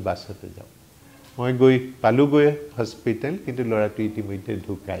আমাৰ লগত বাছতে যাওক মই গৈ পালোগৈ হস্পিটেল কিন্তু ল'ৰাটো ইতিমধ্যে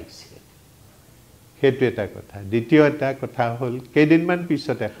ঢুকাইছে সেইটো এটা কথা দ্বিতীয় এটা কথা হ'ল কেইদিনমান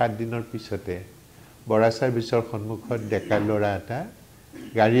পিছতে 7 দিনৰ পিছতে বৰা চাৰ্ভিচৰ সন্মুখত ডেকা ল'ৰা এটা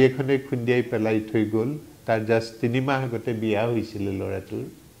গাড়ী এখনে খুন্দিয়াই পেলাই থৈ গ'ল তাৰ জাষ্ট 3 মাহ আগতে বিয়া হৈছিল ল'ৰাটোৰ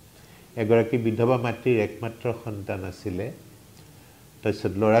এগৰাকী বিধৱা মাতৃৰ একমাত্ৰ সন্তান আছিলে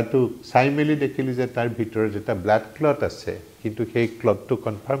তাৰপিছত ল'ৰাটো চাই মেলি দেখিলোঁ যে তাৰ ভিতৰত এটা ব্লাড ক্লট আছে কিন্তু সেই ক্লটটো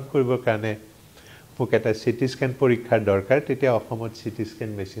কনফাৰ্ম কৰিবৰ কাৰণে মোক এটা চিটি স্কেন পৰীক্ষাৰ দৰকাৰ তেতিয়া অসমত চিটি স্কেন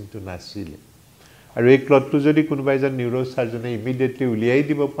মেচিনটো নাছিলে আৰু এই ক্লটটো যদি কোনোবা এজন নিউৰো সাৰ্জনে ইমিডিয়েটলি উলিয়াই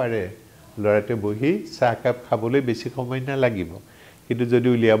দিব পাৰে ল'ৰাটোৱে বহি চাহ কাপ খাবলৈ বেছি সময় নালাগিব কিন্তু যদি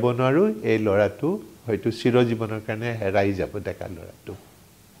উলিয়াব নোৱাৰো এই ল'ৰাটো হয়তো চিৰজীৱনৰ কাৰণে হেৰাই যাব ডেকা ল'ৰাটো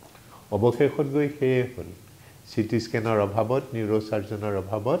অৱশেষত গৈ সেয়ে হ'ল চিটি স্কেনৰ অভাৱত নিউৰো সাৰ্জনৰ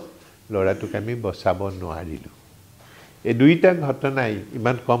অভাৱত ল'ৰাটোক আমি বচাব নোৱাৰিলোঁ এই দুইটা ঘটনাই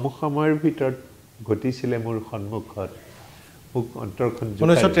ইমান কম সময়ৰ ভিতৰত ঘটিছিলে মোৰ সন্মুখত মোক অন্তৰখন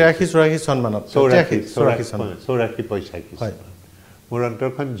 1983-84 চন মানত 84 মোৰ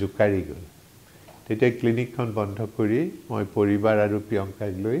অন্তৰখন জুকাৰি গ'ল তেতিয়া ক্লিনিকখন বন্ধ কৰি মই পৰিবাৰ আৰু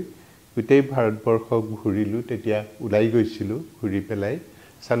প্ৰিয়ংকাক লৈ গোটেই ভাৰতবৰ্ষ ঘূৰিলোঁ তেতিয়া ওলাই গৈছিলোঁ ঘূৰি পেলাই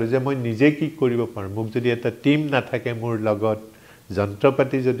চালোঁ যে মই নিজে কি কৰিব পাৰোঁ মোক যদি এটা টিম নাথাকে মোৰ লগত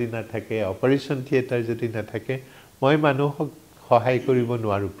যন্ত্ৰপাতি যদি নাথাকে অপাৰেশ্যন থিয়েটাৰ যদি নাথাকে মই মানুহক সহায় কৰিব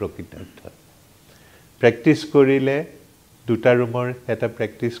নোৱাৰোঁ প্ৰকৃতাৰ্থত প্ৰেক্টিছ কৰিলে 2টা ৰুমৰ এটা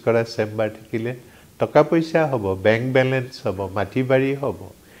প্ৰেক্টিছ কৰা চেম্বাৰ থাকিলে টকা পইচা হ'ব বেংক বেলেঞ্চ হ'ব মাটি বাৰী হ'ব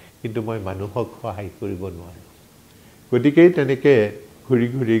কিন্তু মই মানুহক সহায় কৰিব নোৱাৰোঁ গতিকে তেনেকৈ ঘূৰি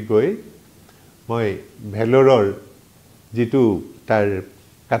ঘূৰি গৈ মই ভেলোৰৰ যিটো তাৰ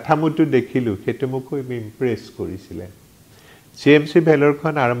কাঠামোটো দেখিলোঁ সেইটো মোক খুব ইমপ্ৰেছ কৰিছিলে CMC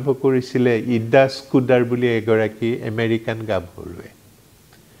ভেলোৰখন আৰম্ভ কৰিছিলে ইডা স্কুডাৰ বুলি এগৰাকী আমেৰিকান গাভৰুৱে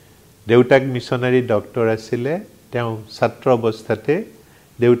দেউতাক মিছনাৰী ডক্টৰ আছিলে তেওঁ ছাত্ৰ অৱস্থাতে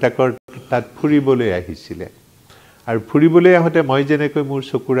দেউতাকৰ তাত ফুৰিবলৈ আহিছিলে আৰু ফুৰিবলৈ আহোঁতে মই যেনেকৈ মোৰ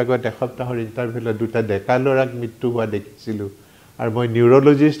চকুৰ আগত এসপ্তাহৰ ইণ্টাৰভিউত 2টা ডেকা ল'ৰাক মৃত্যু হোৱা দেখিছিলোঁ আৰু মই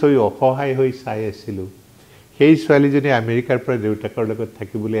নিউৰলজিষ্ট হৈ অসহায় হৈ চাই আছিলোঁ সেই ছোৱালীজনী আমেৰিকাৰ পৰা দেউতাকৰ লগত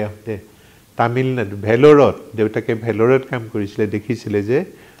থাকিবলৈ আহোঁতে তামিলনাডু ভেলোৰত দেউতাকে ভেলোৰত কাম কৰিছিলে দেখিছিলে যে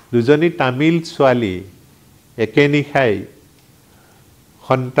দুজনী তামিল ছোৱালী একে নিশাই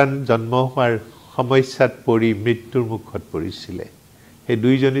সন্তান জন্ম হোৱাৰ সমস্যাত পৰি মৃত্যুৰ মুখত পৰিছিলে সেই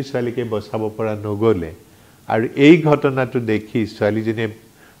দুইজনী ছোৱালীকে বচাব পৰা নগ'লে আৰু এই ঘটনাটো দেখি ছোৱালীজনীয়ে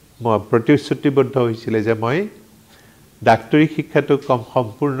প্ৰতিশ্ৰুতিবদ্ধ হৈছিলে যে মই ডাক্তৰী শিক্ষাটো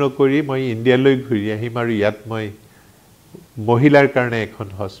সম্পূৰ্ণ কৰি মই ইণ্ডিয়ালৈ ঘূৰি আহিম আৰু ইয়াত মই মহিলাৰ কাৰণে এখন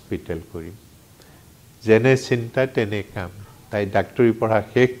হস্পিটেল কৰিম যেনে চিন্তা তেনে কাম তাই ডাক্তৰী পঢ়া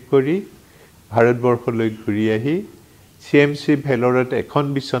শেষ কৰি ভাৰতবৰ্ষলৈ ঘূৰি আহি CMC ভেলোৰত এখন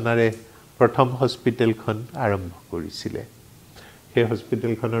বিচনাৰে প্ৰথম হস্পিটেলখন আৰম্ভ কৰিছিলে সেই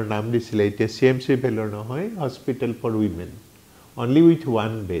হস্পিটেলখনৰ নাম দিছিলে এতিয়া CMC ভেলোৰ নহয় hospital for women only with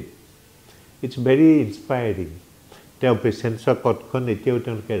 1 bed it's very inspiring তেওঁ পেচেণ্টছৰ কটখন এতিয়াও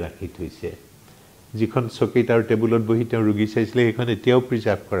তেওঁলোকে ৰাখি থৈছে যিখন চকীত আৰু টেবুলত বহি তেওঁ ৰোগী চাইছিলে সেইখন এতিয়াও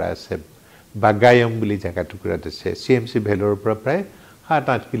প্ৰিজাৰ্ভ কৰা আছে বাগায়ম বুলি জাগা টুকুৰাত আছে CMC ভেলোৰৰ পৰা প্ৰায়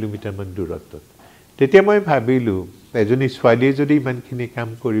 7-8 কিলোমিটাৰমান দূৰত্বত তেতিয়া মই ভাবিলোঁ এজনী ছোৱালীয়ে যদি ইমানখিনি কাম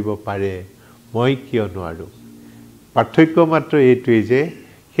কৰিব পাৰে মই কিয় নোৱাৰোঁ পাৰ্থক্য মাত্ৰ এইটোৱেই যে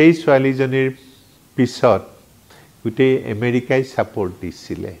সেই ছোৱালীজনীৰ পিছত গোটেই আমেৰিকাই ছাপোৰ্ট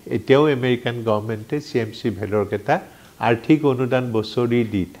দিছিলে এতিয়াও আমেৰিকান গভৰ্ণমেণ্টে CMC ভেলোৰক এটা আৰ্থিক অনুদান বছৰি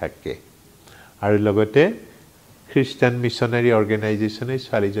দি থাকে আৰু লগতে খ্ৰীষ্টান মিছনাৰী অৰ্গেনাইজেশ্যনে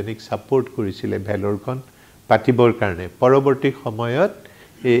ছোৱালীজনীক ছাপোৰ্ট কৰিছিলে ভেলোৰখন পাতিবৰ কাৰণে পৰৱৰ্তী সময়ত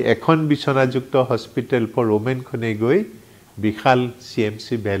এই এখন বিচনাযুক্ত হস্পিটেল ফৰ ওমেনখনে গৈ বিশাল CMC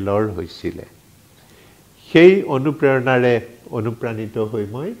ভেলোৰ হৈছিলে সেই অনুপ্ৰেৰণাৰে অনুপ্ৰাণিত হৈ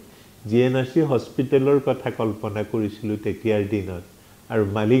মই GNRC হস্পিটেলৰ কথা কল্পনা কৰিছিলোঁ তেতিয়াৰ দিনত আৰু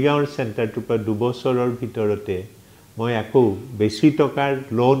মালিগাঁৱৰ চেণ্টাৰটোৰ পৰা 2 বছৰৰ ভিতৰতে মই আকৌ বেছি টকাৰ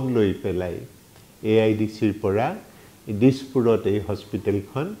লোন লৈ পেলাই AIDCৰ পৰা দিছপুৰত এই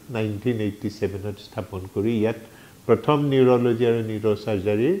হস্পিটেলখন 1987ত স্থাপন কৰি ইয়াত প্ৰথম নিউৰলজি আৰু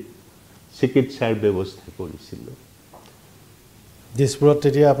নিউৰ'চাৰ্জাৰীৰ চিকিৎসাৰ ব্যৱস্থা কৰিছিলোঁ দিছপুৰত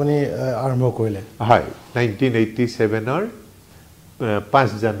তেতিয়া আপুনি আৰম্ভ কৰিলে হয় 1987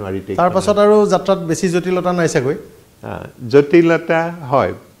 5 জানুৱাৰীতে তাৰ পাছত আৰু যাত্ৰাত বেছি জটিলতা নাই চাগৈ জটিলতা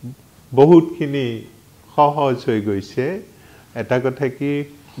হয় বহুতখিনি সহজ হৈ গৈছে এটা কথা কি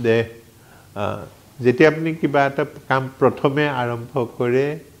যে যেতিয়া আপুনি কিবা এটা কাম প্ৰথমে আৰম্ভ কৰে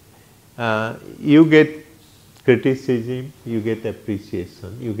you get criticism you get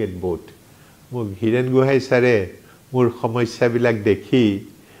appreciation you get both মোক হিৰেন গোহাঁই ছাৰে মোৰ সমস্যাবিলাক দেখি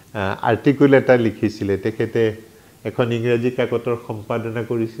আৰ্টিকল এটা লিখিছিলে তেখেতে এখন ইংৰাজী কাকতৰ সম্পাদনা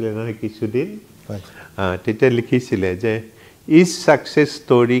কৰিছিলে নহয় কিছুদিন তেতিয়া লিখিছিলে যে each success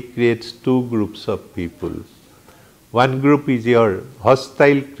story creates two groups of people one group is your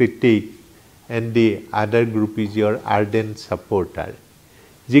hostile critic and the other group is your ardent supporter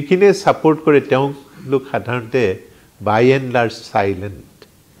যিখিনি সাপোর্ট করে তেওঁলোক সাধাৰণতে by and large silent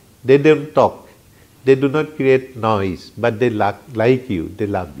they don't talk they do not create noise but they like you they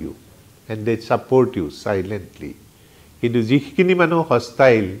love you and they support you silently কিন্তু যিখিনি মানুহ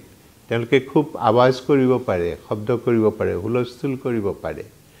hostile তেওঁলোকে খুব আৱাজ কৰিব পাৰে শব্দ কৰিব পাৰে হুলস্থুল কৰিব পাৰে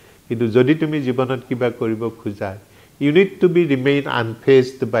কিন্তু যদি তুমি জীৱনত কিবা কৰিব খোজা you need to be remain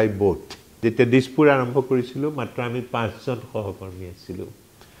unfazed by both যেতিয়া দিছপুৰ আৰম্ভ কৰিছিলো মাত্ৰ আমি 5 জন সহকৰ্মী আছিলো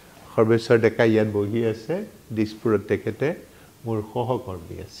সৰ্বেশ্বৰ ডেকা ইয়াত বহি আছে দিছপুৰত তেখেতে মোৰ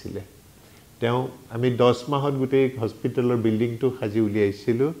সহকৰ্মী আছিলে তেওঁ আমি 10 মাহত গোটেই হস্পিটেলৰ বিল্ডিংটো সাজি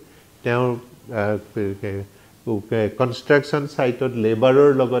উলিয়াইছিলো তেওঁ কনষ্ট্ৰাকচন সাইটত লেবাৰৰ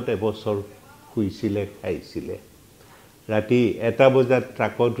লগত এবছৰ শুইছিলে খাইছিলে ৰাতি 1 বজাত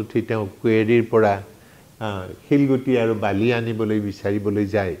ট্ৰাকত উঠি তেওঁ কুৱেৰীৰ পৰা শিলগুটি আৰু বালি আনিবলৈ বিচাৰিবলৈ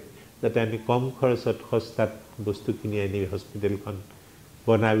যায় যাতে আমি কম খৰচত সস্তাত বস্তু কিনি আনি হস্পিটেলখন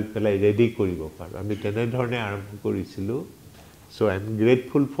বনাই পেলাই ৰেডি কৰিব পাৰো আমি তেনে ধৰণে আৰম্ভ কৰিছিলো so I am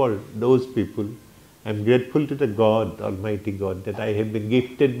grateful for those people I am grateful to the God almighty God that I have been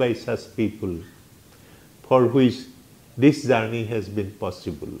gifted by such people for which this journey has been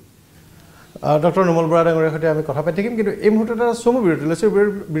possible doctor Nomal Bora ডাঙৰীয়াৰ সৈতে আমি কথা পাতি থাকিম কিন্তু এই মুহূৰ্তত এটা চমু বিৰতি লৈছো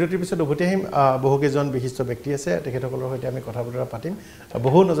বিৰতিৰ পিছত উভতি আহিম বহুকেইজন বিশিষ্ট ব্যক্তি আছে তেখেতসকলৰ সৈতে আমি কথা বতৰা পাতিম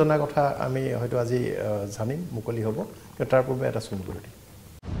বহু নজনা কথা আমি হয়তো আজি জানিম মুকলি হ'ব তাৰ পূৰ্বে এটা চমু বিৰতি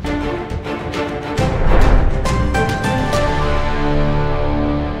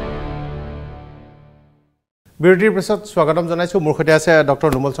বিৰতিৰ পিছত স্বাগতম জনাইছো মোৰ সৈতে আছে ডক্টৰ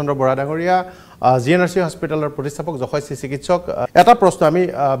নোমল চন্দ্ৰ বৰা ডাঙৰীয়া জিএনআৰসি হস্পিটেলৰ প্ৰতিষ্ঠাপক যশস্বী চিকিৎসক এটা প্ৰশ্ন আমি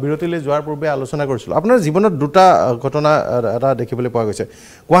বিৰতিলৈ যোৱাৰ পূৰ্বে আলোচনা কৰিছিলো আপোনাৰ জীৱনত দুটা ঘটনা এটা দেখিবলৈ পোৱা গৈছে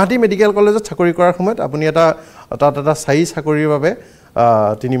গুৱাহাটী মেডিকেল কলেজত চাকৰি কৰাৰ সময়ত আপুনি এটা স্থায়ী চাকৰিৰ বাবে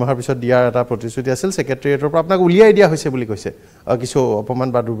 3 মাহৰ পিছত দিয়াৰ এটা প্ৰতিশ্ৰুতি আছিল সেক্ৰেটাৰিয়েটৰ পৰা আপোনাক উলিয়াই দিয়া হৈছে বুলি কৈছে কিছু অপমান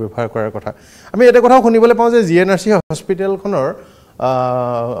বা দুৰ্ব্যৱহাৰ কৰাৰ কথা আমি এটা কথাও শুনিবলৈ পাওঁ যে জিএনআৰসি হস্পিটেলখনৰ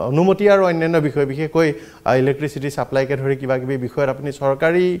অনুমতি আৰু অন্যান্য বিষয় বিশেষকৈ ইলেক্ট্ৰিচিটি সাপ্লাইকে ধৰি কিবা কিবি বিষয়ত আপুনি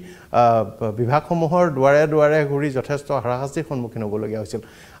সৰকাৰি বিভাগসমূহৰ দুৱাৰে ঘূৰি যথেষ্ট হাৰাশাস্তিৰ সন্মুখীন হ'বলগীয়া হৈছিল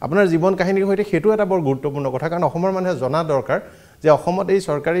আপোনাৰ জীৱন কাহিনীৰ সৈতে হেতু এটা বৰ গুৰুত্বপূৰ্ণ কথা কাৰণ অসমৰ মানুহে জনা দৰকাৰ যে অসমত এই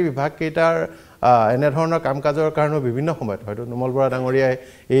সৰকাৰি বিভাগ কেইটাৰ এনে ধৰণৰ কামকাজৰ কাৰণে বিভিন্ন সময়ত হয়তো নোমল বৰা ডাঙৰীয়াই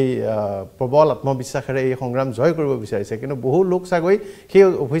এই প্ৰবল আত্মবিশ্বাসেৰে এই সংগ্ৰাম জয় কৰিব বিচাৰিছে কিন্তু বহু লোক চাগৈ সেই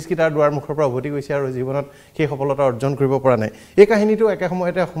অফিচ কিটাৰ দুৱাৰ মুখৰ পৰা উভতি গৈছে আৰু জীৱনত সেই সফলতা অৰ্জন কৰিব পৰা নাই এই কাহিনীটো একে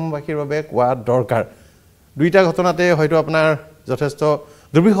সময়তে অসমবাসীৰ বাবে কোৱা দৰকাৰ দুইটা ঘটনাতে হয়তো আপোনাৰ যথেষ্ট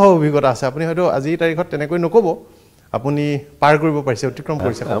দুৰ্বিষহ অভিজ্ঞতা আছে আপুনি হয়তো আজি তাৰিখত তেনেকৈ নকব আপুনি পাৰ কৰিব পাৰিছে অতিক্ৰম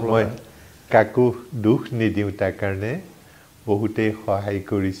কৰিছে মই কাকো দুখ নিদিও তাৰ কাৰণে বহুতে সহায়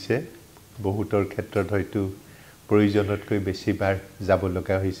কৰিছে বহুতৰ ক্ষেত্ৰত হয়তো প্ৰয়োজনতকৈ বেছিবাৰ যাব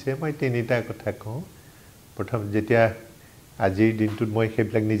লগা হৈছে মই তিনিটা কথা কওঁ প্ৰথম যেতিয়া আজিৰ দিনটোত মই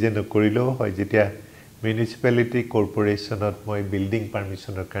সেইবিলাক নিজে নকৰিলেও হয় যেতিয়া মিউনিচিপালিটি কৰ্পোৰেচনত মই বিল্ডিং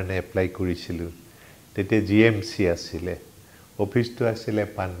পাৰমিশনৰ কাৰণে এপ্লাই কৰিছিলোঁ তেতিয়া জিএমচি আছিলে অফিসটো আছিলে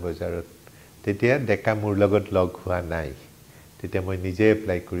পানবজাৰত তেতিয়া ডেকা মোৰ লগত লগ হোৱা নাই তেতিয়া মই নিজে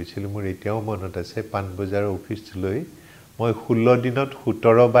এপ্লাই কৰিছিলোঁ মোৰ এতিয়াও মনত আছে পানবজাৰৰ অফিসলৈ মই 16 দিনত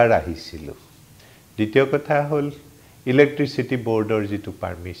 17 বাৰ আহিছিলোঁ দ্বিতীয় কথা হ'ল ইলেক্ট্ৰিচিটি বোৰ্ডৰ যেটো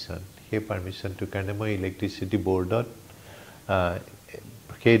পাৰমিশন সেই পাৰমিশনটো কাৰণে মই ইলেক্ট্ৰিচিটি বোৰ্ডত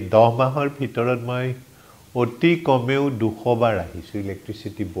সেই 10 মাহৰ ভিতৰত মই অতি কমেও 200 বাৰ আহিছোঁ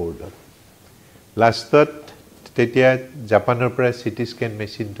ইলেক্ট্ৰিচিটি বোৰ্ডত লাষ্টত তেতিয়া জাপানৰ পৰা সিটি স্ক্যান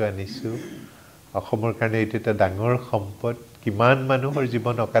মেচিনটো আনিছোঁ অসমৰ কাৰণে এটা ডাঙৰ সম্পদ কিমান মানুহৰ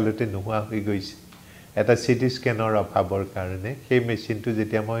জীৱন অকালতে নোহোৱা হৈ গৈছে এটা সিটি স্ক্যানৰ অভাৱৰ কাৰণে সেই মেচিনটো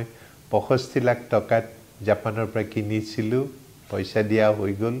যেতিয়া মই 65 লাখ টকাত জাপানৰ পৰা কিনিছিলোঁ পইচা দিয়া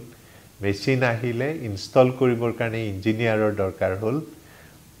হৈ গ'ল মেচিন আহিলে ইনষ্টল কৰিবৰ কাৰণে ইঞ্জিনিয়াৰৰ দৰকাৰ হ'ল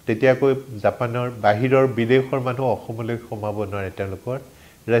তেতিয়াকৈ জাপানৰ বাহিৰৰ বিদেশৰ মানুহ অসমলৈ সোমাব নোৱাৰে তেওঁলোকৰ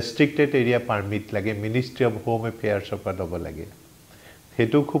ৰেষ্ট্ৰিক্টেড এৰিয়া পাৰমিট লাগে মিনিষ্ট্ৰি অফ হোম এফেয়াৰ্ছৰ পৰা ল'ব লাগে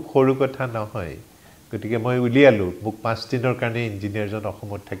সেইটো খুব সৰু কথা নহয় গতিকে মই উলিয়ালো মোক 5 দিনৰ কাৰণে ইঞ্জিনিয়াৰজন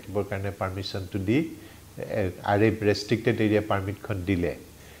অসমত থাকিবৰ কাৰণে পাৰমিশনটো দি আৰে ৰেষ্ট্ৰিক্টেড এৰিয়া পাৰমিটখন দিলে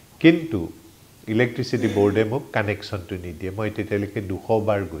কিন্তু ইলেক্ট্ৰিচিটি বোৰ্ডে মোক কানেকশ্যনটো নিদিয়ে মই তেতিয়ালৈকে 200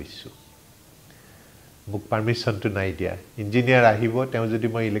 বাৰ গৈছো মোক পাৰমিশনটো নাই দিয়া ইঞ্জিনিয়াৰ আহিব তেওঁ যদি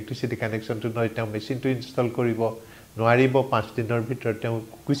মই ইলেক্ট্ৰিচিটি কানেকশ্যনটো নয় তেওঁ মেচিনটো ইনষ্টল কৰিব নোৱাৰিব 5 দিনৰ ভিতৰত তেওঁ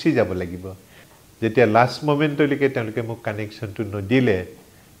গুচি যাব লাগিব যেতিয়া লাষ্ট মোমেন্টলৈকে তেওঁলোকে মোক কানেকশ্যনটো নদিলে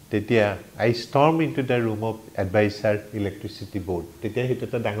তেতিয়া আই storm into the room of adviser electricity board তেতিয়া সেইটো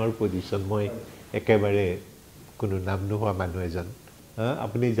এটা ডাঙৰ পজিশন মই একেবাৰে কোনো নাম নোহোৱা মানুহ এজন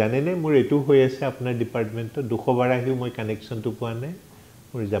আপুনি জানেনে মোৰ এটো হৈ আছে আপোনাৰ ডিপাৰ্টমেন্টত 200 বাৰ আহিও মই কানেকশ্যনটো পোৱা নাই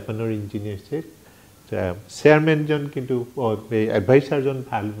মোৰ জাপানৰ ইঞ্জিনিয়াৰছে চেয়াৰমেনজন কিন্তু এডভাইচাৰজন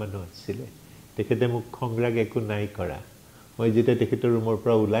ভাল মানুহ আছিল তেখেতে মোক খংৰাগ একো নাই কৰা মই যেতিয়া তেখেতৰ ৰুমৰ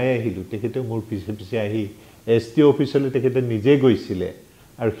পৰা ওলাই আহিলো তেখেতে মোৰ পিছে পিছে আহি এসটি অফিচলৈ তেখেতে নিজে গৈছিল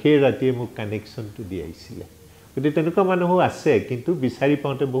আৰু সেই ৰাতিয়ে মোক কানেকশ্যনটো দি আহিছিল গতিকে তেনেকুৱা মানুহ আছে কিন্তু বিচাৰি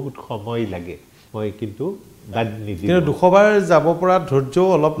পাওঁতে বহুত সময় লাগে মই কিন্তু বাদ নিদিম কিন্তু 200 বাৰ যাব পৰা ধৈৰ্য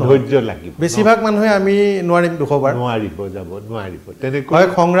অলপ ধৈৰ্য লাগিব বেছিভাগ মানুহে আমি নোৱাৰিম 200 বাৰ নোৱাৰিব যাব নোৱাৰিব তেনেকৈ হয়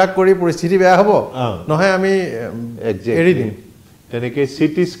খংৰাগ কৰি পৰিস্থিতি বেয়া হ'ব নহয় আমি এৰি দিম তেনেকৈ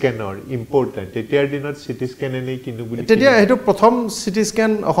সিটি স্ক্যানৰ ইম্পৰ্টেন্ট তেতিয়াৰ দিনত সিটি স্ক্যান এনেই কিনো বুলি তেতিয়া হেতু প্ৰথম সিটি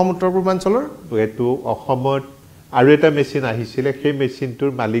স্ক্যান অসম উত্তৰ পূৰ্বাঞ্চলৰ এটো অসমত আৰু এটা মেচিন আহিছিল সেই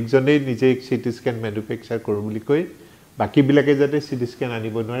মেচিনটোৰ মালিকজনেই নিজে সিটি স্ক্যান ম্যানুফ্যাকচাৰ কৰো বুলি কৈ বাকি বিলাকে যাতে সিটি স্ক্যান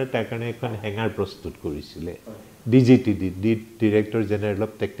আনিব নোৱাৰে তাৰ কাৰণে এখন হেঙাৰ প্ৰস্তুত কৰিছিল ডিজিটিডি director general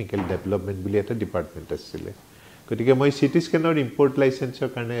of technical development বুলি এটা ডিপাৰ্টমেন্ট আছিল গতিকে মই সিটি স্ক্যানৰ ইম্পৰ্ট লাইসেন্সৰ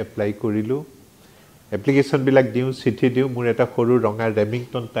কাৰণে এপ্লাই কৰিলো এপ্লিকেশন বিলাক দিও চিঠি দিও মোৰ এটা সৰু ৰঙা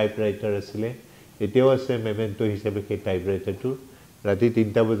ৰেমিংটন টাইপৰাইটাৰ আছিল এতিয়াও আছে মেমেন্টো হিচাপে সেই টাইপৰাইটাৰটো ৰাতি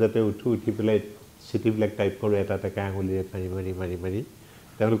 3টা বজাতে উঠি পেলাই চিঠি বিলাক টাইপ কৰো এটা এটা আঙুলিৰে মাৰি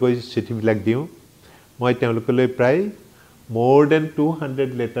তেওঁলোকৰ চিঠি বিলাক দিও মই তেওঁলোকলৈ প্ৰায় more than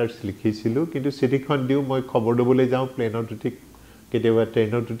 200 letters লিখিছিলো কিন্তু চিঠিখন দিও মই খবৰ দবলৈ যাও প্লেনত উঠি কেতিয়াবা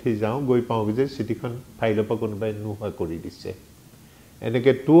ট্ৰেইনত উঠি যাও গৈ পাও যে চিঠিখন ফাইলৰ পৰা কোনোবাই নোহোৱা কৰি দিছে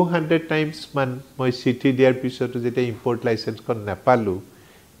এনেকে 200 টাইমছ মান মই চিঠি দিয়াৰ পিছতো যেতিয়া ইম্পৰ্ট লাইসেন্সখন নাপালো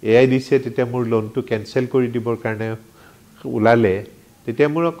এআই দিছে তেতিয়া মোৰ লোনটো কেনসেল কৰি দিবৰ কাৰণে উলালে তেতিয়া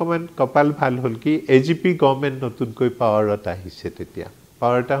মোৰ অকমান কপাল ভাল হল কি এজিপি গভৰ্ণমেন্ট নতুনকৈ পাৱাৰত আহিছে তেতিয়া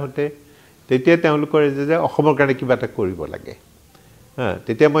পাৱাৰটা হতে তেতিয়া তেওঁলোকৰ যে অসমৰ কাৰণে কিবা এটা কৰিব লাগে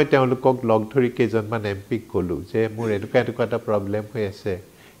তেতিয়া মই তেওঁলোকক লগ ধৰি কেজনমান এমপি কলো যে মোৰ এনেকুৱা এটা প্ৰবলেম হৈ আছে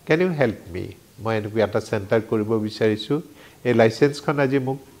ক্যান ইউ হেল্প মি মই এনেকুৱা এটা চেণ্টাৰ কৰিব বিচাৰিছো এই লাইসেন্সখন আজি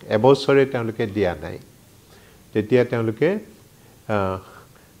মোক এবছৰে তেওঁলোকে দিয়া নাই তেতিয়া তেওঁলোকে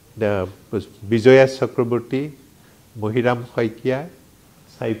বিজয়া চক্ৰৱৰ্তী মহিৰাম শইকিয়া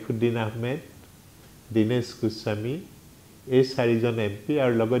সাইফুদ্দিন আহমেদ দিনেশ গোস্বামী এই চাৰিজন এমপি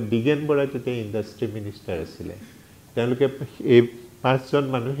আৰু লগত দিগেন বৰা তেতিয়া ইণ্ডাষ্ট্ৰি মিনিষ্টাৰ আছিল তেওঁলোকে এই 5জন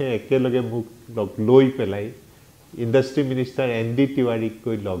মানুহে একেলগে মোক লৈ পেলাই ইণ্ডাষ্ট্ৰি মিনিষ্টাৰ এনডি তিৱাৰীক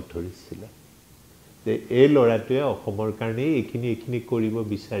কৈ লগ ধৰিছিল যে এই লৰাটোৱে অসমৰ কাৰণে এইখিনি কৰিব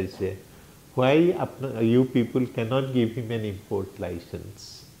বিচাৰিছে why you people cannot give him an import license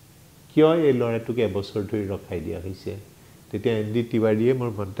কিয় এই লৰাটোক এবছৰ ধৰি ৰখাই দিয়া হৈছে তেতিয়া এনডি তিৱাৰীয়ে মোৰ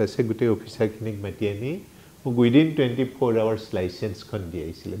মনত আছে গোটেই অফিচাৰখিনিক মাতি আনি within 24 hours license খন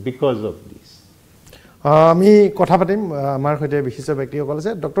দিয়েছিল because of this আমি কথা পাতিম আমাৰ সৈতে বিশিষ্ট ব্যক্তিসকল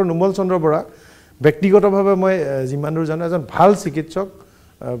আছে ডক্টৰ নোমল চন্দ্ৰ বৰা ব্যক্তিগতভাৱে মই যিমান দূৰ জানো এজন ভাল চিকিৎসক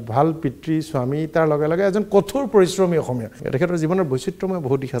ভাল পিতৃ স্বামী তাৰ লগে লগে এজন কঠোৰ পৰিশ্ৰমী অসমীয়া তেখেতৰ জীৱনৰ বৈচিত্ৰ্যময়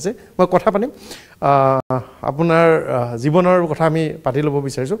বহুত দিশ আছে মই কথা পাতিম আপোনাৰ জীৱনৰ কথা আমি পাতি ল'ব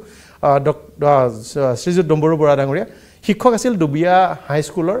বিচাৰিছো শ্ৰীযুত ডম্বৰু বৰা ডাঙৰীয়া শিক্ষক আছিল দুবিয়া হাই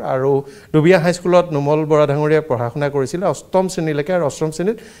স্কুলৰ আৰু দুবিয়া হাই স্কুলত নোমল বৰা ডাঙৰীয়া পঢ়া শুনা কৰিছিল অষ্টম শ্ৰেণীলৈকে আৰু অষ্টম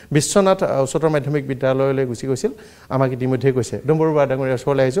শ্ৰেণীত বিশ্বনাথ উচ্চতৰ মাধ্যমিক বিদ্যালয়লৈ গুচি গৈছিল আমাক ইতিমধ্যে কৈছে ডম্বৰু বৰা ডাঙৰীয়া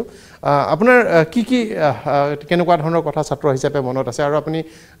ওচৰলৈ আহিছো আপোনাৰ কি কেনেকুৱা ধৰণৰ কথা ছাত্ৰ হিচাপে মনত আছে আৰু আপুনি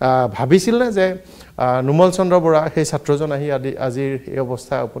ভাবিছিল নে যে নোমল চন্দ্ৰ বৰা সেই ছাত্ৰজন আহি আজিৰ এই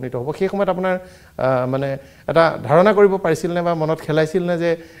অৱস্থা উপনীত হ'ব সেই সময়ত আপোনাৰ মানে এটা ধাৰণা কৰিব পাৰিছিল নে বা মনত খেলাইছিল নে যে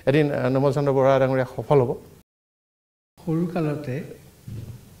এদিন নোমল চন্দ্ৰ বৰা ডাঙৰীয়া সফল হ'ব সৰু কালতে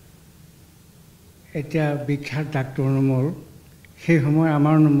এতিয়া বিখ্যাত ডাক্তৰ নোমল সেই সময়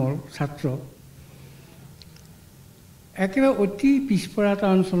আমাৰ নোমল ছাত্ৰ একেবাৰে অতি পিছপৰা এটা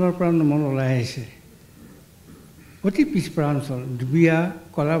অঞ্চলৰ পৰা নোমল ওলাই আহিছে অতি পিছপৰা অঞ্চল দুবিয়া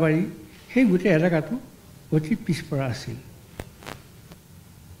কলাবাৰী সেই গোটেই এলেকাটো অতি পিছপৰা আছিল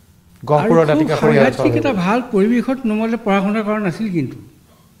গহপুৰৰ দাঁতিকাষৰীয়া ঠিক এটা ভাল পৰিৱেশত নোমলে পঢ়া শুনা কৰা নাছিল কিন্তু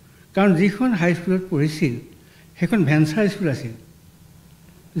কাৰণ যিখন হাইস্কুলত পঢ়িছিল সেইখন ভেঞ্চাৰ স্কুল আছিল,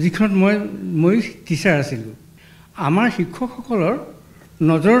 যিখনত মই টিচাৰ আছিলোঁ। আমাৰ শিক্ষকসকলৰ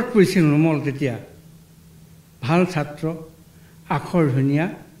নজৰত পৰিছিল নোমল তেতিয়া ভাল ছাত্ৰ, আখৰ ধুনীয়া,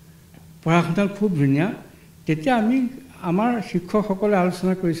 পঢ়া শুনা খুব ধুনীয়া। তেতিয়া আমাৰ শিক্ষকসকলে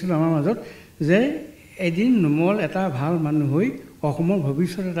আলোচনা কৰিছিলোঁ আমাৰ মাজত যে এদিন নোমল এটা ভাল মানুহ হৈ অসমৰ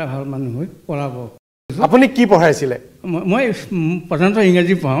ভৱিষ্যত এটা ভাল মানুহ হৈ পঢ়াব। আপুনি কি পঢ়াইছিলে? মই প্ৰধানতঃ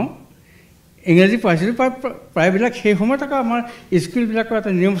ইংৰাজী পঢ়াওঁ। ইংৰাজী পঢ়াইছিলোঁ প্ৰায়বিলাক। সেই সময়ত আকৌ আমাৰ স্কুলবিলাকৰ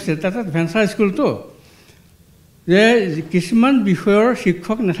এটা নিয়ম আছিল, তাত ভেঞ্চাৰ স্কুলটো যে কিছুমান বিষয়ৰ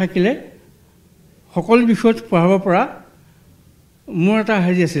শিক্ষক নাথাকিলে সকলো বিষয়ত পঢ়াব পৰা মোৰ এটা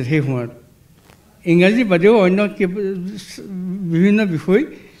হেৰি আছিল। সেই সময়ত ইংৰাজী বাদেও অন্য বিভিন্ন বিষয়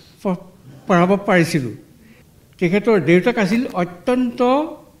পঢ়াব পাৰিছিলোঁ। তেখেতৰ দেউতাক আছিল অত্যন্ত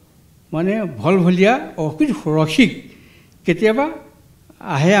মানে ভলভলীয়া, ৰসিক। কেতিয়াবা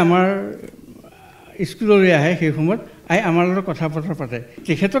আহে আমাৰ স্কুললৈ আহে, সেই সময়ত আহি আমাৰ লগত কথা বতৰা পাতে।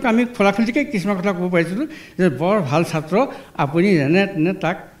 তেখেতক আমি খোলাখুলিকৈ কিছুমান কথা ক'ব পাৰিছিলোঁ যে বৰ ভাল ছাত্ৰ, আপুনি যেনে তেনে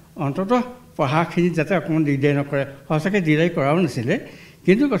তাক অন্ততঃ পঢ়াখিনিত যাতে অকণমান দিগদাৰি নকৰে। সঁচাকৈ দিগদাৰি কৰাও নাছিলে,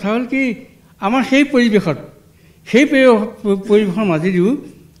 কিন্তু কথা হ'ল কি আমাৰ সেই পৰিৱেশৰ মাজেদিও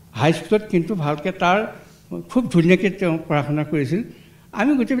হাইস্কুলত কিন্তু ভালকৈ তাৰ খুব ধুনীয়াকৈ তেওঁ পঢ়া শুনা কৰিছিল।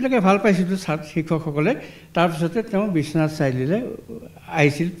 আমি গোটেইবিলাকে ভাল পাইছিলোঁ শিক্ষকসকলে। তাৰপিছতে তেওঁ বিশ্বনাথ চাৰিআলিলৈ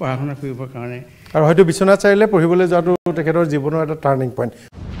আহিছিল পঢ়া শুনা কৰিবৰ কাৰণে। আৰু হয়তো বিশ্বনাথ চাৰিআলিলৈ পঢ়িবলৈ যোৱাটো তেখেতৰ জীৱনৰ এটা টাৰ্ণিং পইণ্ট।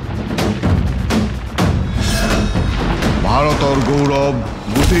 ভাৰতৰ গৌৰৱ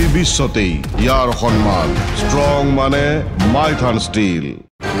গোটেই বিশ্বতেই ইয়াৰ সন্মান। ষ্ট্ৰং মানে মাইথান ষ্টীল।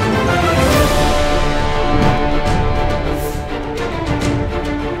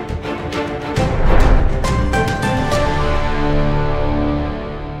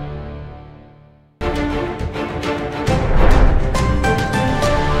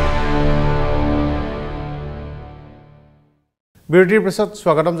 বিৰতিৰ পিছত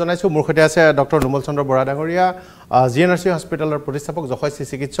স্বাগতম জনাইছোঁ। মোৰ সৈতে আছে ডক্টৰ নোমল চন্দ্ৰ বৰা ডাঙৰীয়া, GNRC হস্পিটেলৰ প্ৰতিষ্ঠাপক, যশস্বী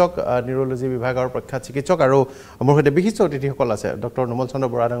চিকিৎসক, নিউৰলজি বিভাগৰ প্ৰখ্যাত চিকিৎসক, আৰু মোৰ সৈতে বিশিষ্ট অতিথিসকল আছে ডক্টৰ নোমল চন্দ্ৰ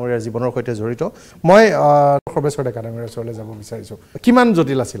বৰা ডাঙৰীয়াৰ জীৱনৰ সৈতে জড়িত। মই সৰ্বেশ্বৰ ডেকা ডাঙৰীয়াৰ ওচৰলৈ যাব বিচাৰিছোঁ। কিমান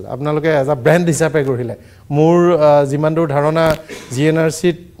জটিল আছিল আপোনালোকে এজ আ ব্ৰেণ্ড হিচাপে গঢ়িলে? মোৰ যিমান দূৰ ধাৰণা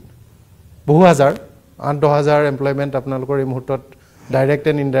GNRCত বহু হাজাৰ 8-10,000 এমপ্লয়মেণ্ট আপোনালোকৰ এই মুহূৰ্তত direct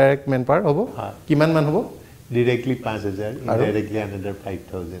and indirect man power হ'ব। কিমান মান হ'ব? Directly 5,000, indirectly another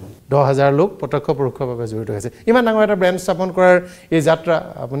 5,000. 10,000 লোক প্ৰত্যক্ষ পৰোক্ষভাৱে জড়িত হৈছে। ইমান ডাঙৰ এটা ব্ৰেণ্ড স্থাপন কৰাৰ এই যাত্ৰা,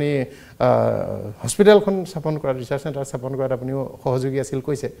 আপুনি হস্পিটেলখন স্থাপন কৰাত, ৰিচাৰ্চ চেণ্টাৰ স্থাপন কৰাত আপুনিও সহযোগী আছিল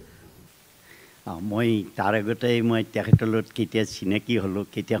কৈছে। মই তাৰ আগতে মই তেখেতৰ লগত কেতিয়া চিনাকি হ'লোঁ,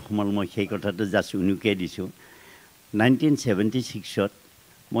 কেতিয়া সোমালোঁ, মই সেই কথাটো জাষ্ট উনুকিয়াই দিছোঁ। 1976ত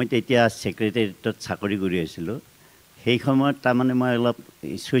মই তেতিয়া ছেক্ৰেটেৰিয়েটত চাকৰি কৰি আছিলোঁ। সেই সময়ত তাৰমানে মই অলপ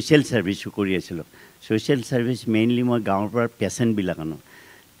ছ'চিয়েল ছাৰ্ভিচো কৰি আছিলোঁ। ছ'চিয়েল ছাৰ্ভিচ মেইনলি মই গাঁৱৰ পৰা পেচেণ্টবিলাক আনো।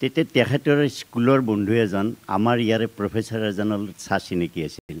 তেতিয়া তেখেতৰ স্কুলৰ বন্ধু এজন আমাৰ ইয়াৰে প্ৰফেচাৰ এজনৰ চা চিনাকি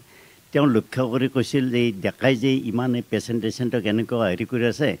আছিল। তেওঁ লক্ষ্য কৰি কৈছিল যে এই ডেকাই যে ইমান এই পেচেণ্টক এনেকুৱা হেৰি কৰি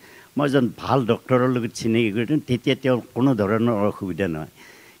আছে, মই এজন ভাল ডক্টৰৰ লগত চিনাকি কৰি দিওঁ, তেতিয়া তেওঁৰ কোনো ধৰণৰ অসুবিধা নহয়।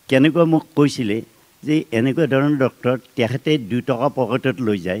 কেনেকুৱা মোক কৈছিলে যে এনেকুৱা ধৰণৰ ডক্টৰ তেখেতে 2 টকা পকেটত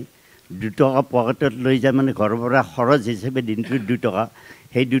লৈ যায়, 2 টকা পকেটত লৈ যায় মানে ঘৰৰ পৰা খৰচ হিচাপে দিনটোত 2 টকা,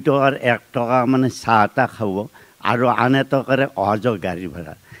 সেই 2 টকাৰ 1 টকা মানে চাহ এটা খাব, আৰু আন 1 টকাৰে অহা যোৱা গাড়ী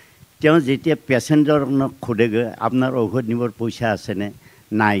ভাড়া। তেওঁ যেতিয়া পেচেণ্টজনক সোধেগৈ আপোনাৰ ঔষধ নিবৰ পইচা আছেনে,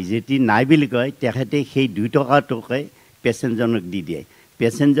 নাই, যদি নাই বুলি কয় তেখেতে সেই 2 টকাটোকে পেচেণ্টজনক দি দিয়ে।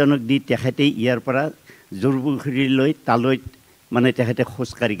 পেচেণ্টজনক দি তেখেতে ইয়াৰ পৰা জোৰপুখুৰীলৈ তালৈ মানে তেখেতে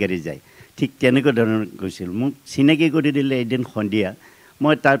খোজকাঢ়ি যায়। ঠিক তেনেকুৱা ধৰণৰ গৈছিল। মোক চিনাকি কৰি দিলে এদিন সন্ধিয়া।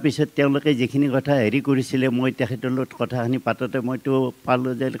 মই তাৰপিছত তেওঁলোকে যিখিনি কথা হেৰি কৰিছিলে, মই তেখেতৰ লগত কথাখিনি পাতোঁতে মইতো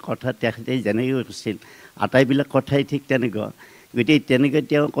পালোঁ যে কথা তেখেতে যেনেকৈ কৈছিল আটাইবিলাক কথাই ঠিক তেনেকুৱা। গতিকে তেনেকৈ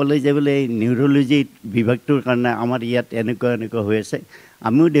তেওঁ ক'লে যে বোলে এই নিউৰলজি বিভাগটোৰ কাৰণে আমাৰ ইয়াত এনেকুৱা হৈ আছে,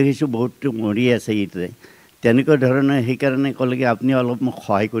 আমিও দেখিছোঁ বহুতো মৰি আছে ইয়াতে, তেনেকুৱা ধৰণৰ। সেইকাৰণে ক'লে কি আপুনি অলপ মোক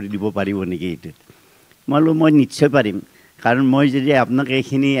সহায় কৰি দিব পাৰিব নেকি এইটোত? মই বোলো মই নিশ্চয় পাৰিম, কাৰণ মই যদি আপোনাক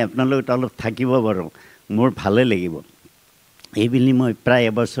এইখিনি আপোনাৰ লগত অলপ থাকিব পাৰোঁ মোৰ ভালে লাগিব। এইবুলি মই প্ৰায়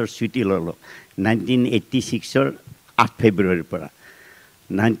এবছৰ ছুটি ল'লোঁ 1986ৰ 8 ফেব্ৰুৱাৰীৰ পৰা।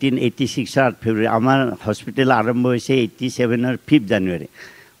 1986ৰ 8 ফেব্ৰুৱাৰী আমাৰ হস্পিটেল আৰম্ভ হৈছে 87ৰ 5 জানুৱাৰী।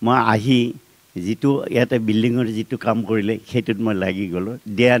 মই আহি যিটো ইয়াতে বিল্ডিঙৰ যিটো কাম কৰিলে সেইটোত মই লাগি গ'লোঁ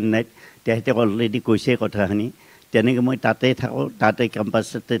ডে এণ্ড নাইট। তেখেতে অলৰেডি কৈছে কথাখিনি। তেনেকৈ মই তাতে থাকোঁ, তাতে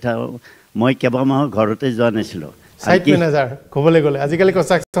কেম্পাছতে থাকোঁ। মই কেইবামাহৰ ঘৰতে যোৱা নাছিলোঁ। সাইট ম্যানেজাৰ ক'বলৈ গ'লে আজিকালি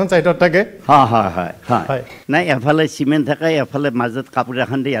কনষ্ট্ৰাকচন সাইটত থাকে হয় নাই এফালে সিমেন্ট থাকে এফালে মাজত কাপোৰ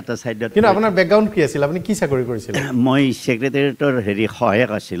এখন দি এটা সাইডত কিন্তু আপোনাৰ ব্যাকগ্ৰাউণ্ড কি আছিল আপুনি কি চাকৰি কৰিছিল মই সেক্ৰেটাৰিয়েটৰ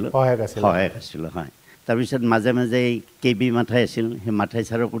সহায়ক আছিলোঁ হয় তাৰপিছত মাজে মাজে কেবি মাথাই আছিল সেই মাথাই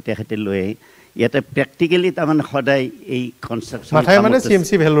ছাৰকো তেখেতে লৈ আহি ইয়াতে প্ৰেক্টিকেলি তাৰমানে সদায় এই কনষ্ট্ৰাকচন মাথাই মানে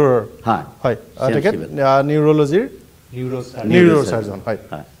চিএমচি ভেলুৰৰ হয় তেখেত নিউৰলজিৰ নিউৰ'চাৰ্জন হয়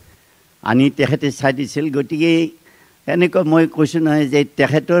আনি তেখেতে চাই দিছিল গতিকে এনেকুৱা মই কৈছোঁ নহয় যে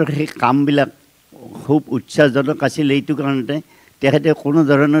তেখেতৰ সেই কামবিলাক খুব উৎসাহজনক আছিল এইটো কাৰণতে তেখেতে কোনো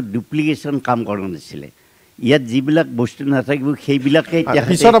ধৰণৰ ডুপ্লিকেশ্যন কাম কৰা নাছিলে ইয়াত যিবিলাক বস্তু নাথাকিব সেইবিলাকে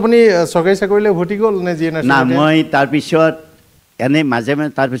পিছত আপুনি চৰকাৰী চাকৰিলৈ উভতি গ'ল নে যি না মই তাৰপিছত এনেই মাজে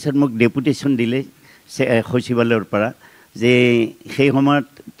মাজে তাৰপিছত মোক ডেপুটেশ্যন দিলে সচিবালয়ৰ পৰা যে সেই সময়ত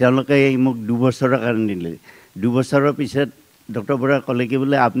তেওঁলোকে মোক 2 বছৰৰ কাৰণে দিলে 2 বছৰৰ পিছত ডক্টৰ বৰা ক'লে কি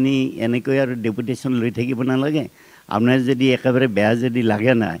বোলে আপুনি এনেকৈ আৰু ডেপুটেশ্যন লৈ থাকিব নালাগে আপোনাৰ যদি একেবাৰে বেয়া যদি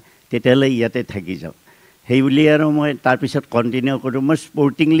লাগে নাই তেতিয়াহ'লে ইয়াতে থাকি যাওক সেই বুলি আৰু মই তাৰপিছত কণ্টিনিউ কৰোঁ মই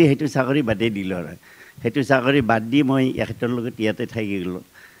স্পৰ্টিংলি সেইটো চাকৰি বাদেই দিলোঁ আৰু সেইটো চাকৰি বাদ দি মই এখেতৰ লগত ইয়াতে থাকি গ'লোঁ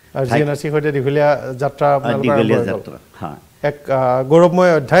আৰু জিএনআৰচিৰ সৈতে দীঘলীয়া যাত্ৰা হয় এক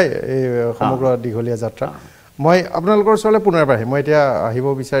গৌৰৱময় অধ্যায় এই সমগ্ৰ দীঘলীয়া যাত্ৰা মই আপোনালোকৰ ওচৰলৈ পুনৰ আহিম মই এতিয়া আহিব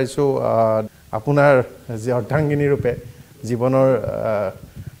বিচাৰিছোঁ আপোনাৰ যি অৰ্ধাংগিনী ৰূপে জীৱনৰ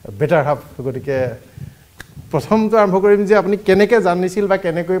বেটাৰ হাফ গতিকে প্ৰথমটো আৰম্ভ কৰিম যে আপুনি কেনেকৈ জানিছিল বা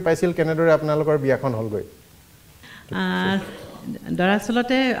কেনেকৈ পাইছিল কেনেদৰে আপোনালোকৰ বিয়াখন হ'লগৈ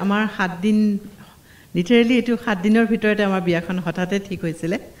দৰাচলতে আমাৰ 7 দিন লিটাৰেলি এইটো 7 দিনৰ ভিতৰতে আমাৰ বিয়াখন হঠাতে ঠিক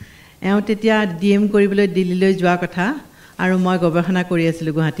হৈছিলে এওঁ তেতিয়া ডিএম কৰিবলৈ দিল্লীলৈ যোৱা কথা আৰু মই গৱেষণা কৰি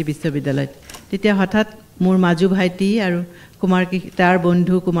আছিলোঁ গুৱাহাটী বিশ্ববিদ্যালয়ত তেতিয়া হঠাৎ মোৰ মাজু ভাইটি আৰু তাৰ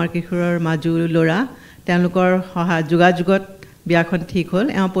বন্ধু কুমাৰ কিশোৰৰ মাজু ল'ৰা তেওঁলোকৰ যোগাযোগত বিয়াখন ঠিক হ'ল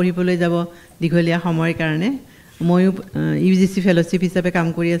এওঁ পঢ়িবলৈ যাব দীঘলীয়া সময়ৰ কাৰণে ময়ো ইউজিচি ফেলোশ্বিপ হিচাপে কাম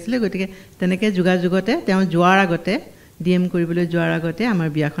কৰি আছিলোঁ গতিকে তেনেকৈ যোগাযোগতে তেওঁ যোৱাৰ আগতে ডিএম কৰিবলৈ যোৱাৰ আগতে আমাৰ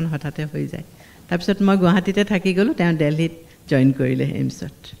বিয়াখন হঠাতে হৈ যায় তাৰপিছত মই গুৱাহাটীতে থাকি গ'লোঁ তেওঁ দিল্লীত জইন কৰিলে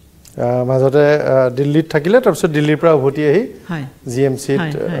এইমছত মাজতে দিল্লীত থাকিলে তাৰপিছত দিল্লীৰ পৰা উভতি আহি জিএমচিত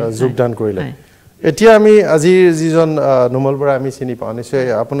যোগদান কৰিলে এতিয়া আমি আজি যিজন নোমল বৰা আমি চিনি পাওঁ নিশ্চয়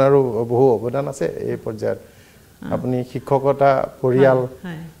আপোনাৰো বহু অৱদান আছে এই পৰ্যায়ত আপুনি শিক্ষকতা পৰিয়াল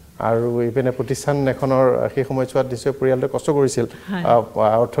আৰু ইপিনে প্ৰতিষ্ঠান এখনৰ সেই সময়ছোৱাত নিশ্চয় পৰিয়ালটোৱে কষ্ট কৰিছিল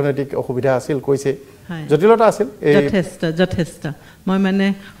অৰ্থনৈতিক অসুবিধা আছিল কৈছে জটিলতা আছিল যথেষ্ট মই মানে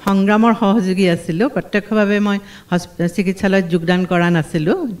সংগ্ৰামৰ সহযোগী আছিলোঁ প্ৰত্যক্ষভাৱে মই চিকিৎসালয়ত যোগদান কৰা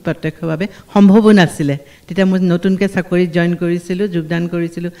নাছিলোঁ প্ৰত্যক্ষভাৱে সম্ভৱো নাছিলে তেতিয়া মই নতুনকৈ চাকৰিত জইন কৰিছিলোঁ যোগদান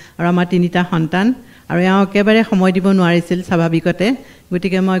কৰিছিলোঁ আৰু আমাৰ 3টা সন্তান আৰু এওঁ একেবাৰে সময় দিব নোৱাৰিছিল স্বাভাৱিকতে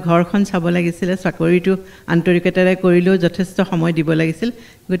গতিকে মই ঘৰখন চাব লাগিছিলে চাকৰিটো আন্তৰিকতাৰে কৰিলেও যথেষ্ট সময় দিব লাগিছিল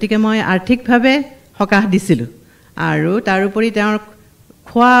গতিকে মই আৰ্থিকভাৱে সকাহ দিছিলোঁ আৰু তাৰোপৰি তেওঁৰ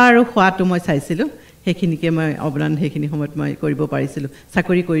খোৱা আৰু খোৱাটো মই চাইছিলোঁ সেইখিনিকে মই অৱদান সেইখিনি সময়ত মই কৰিব পাৰিছিলোঁ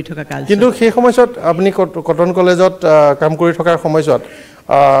চাকৰি কৰি থকা কাল কিন্তু সেই সময়ছোৱাত আপুনি কটন কলেজত কাম কৰি থকাৰ সময়ছোৱাত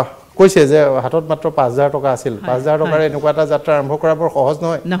কৈছে যে হাতত মাত্ৰ 5000 টকা আছিল 5000 টকাৰ এনেকুৱা এটা যাত্ৰা আৰম্ভ কৰা বৰ সহজ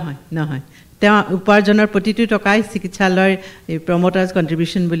নহয় তেওঁ উপাৰ্জনৰ প্ৰতিটো টকাই চিকিৎসালয়ৰ প্ৰমোটাৰ্ছ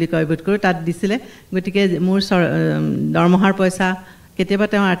কণ্ট্ৰিবিউশ্যন বুলি কয় বোধ কৰোঁ তাত দিছিলে গতিকে মোৰ দৰমহাৰ পইচা কেতিয়াবা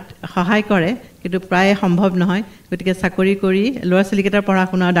তেওঁ সহায় কৰে কিন্তু প্ৰায় সম্ভৱ নহয় গতিকে চাকৰি কৰি ল'ৰা ছোৱালীকেইটাৰ পঢ়া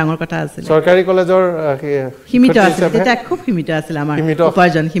শুনা ডাঙৰ কথা আছিল চৰকাৰী কলেজৰ সীমিত আছিল তেতিয়া খুব সীমিত আছিল আমাৰ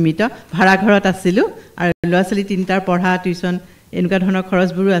উপাৰ্জন সীমিত ভাড়া ঘৰত আছিলোঁ আৰু ল'ৰা ছোৱালী 3টাৰ পঢ়া টিউশ্যন এনেকুৱা ধৰণৰ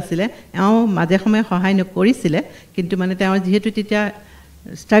খৰচবোৰো আছিলে এওঁ মাজে সময়ে সহায় নকৰিছিলে কিন্তু মানে তেওঁ যিহেতু তেতিয়া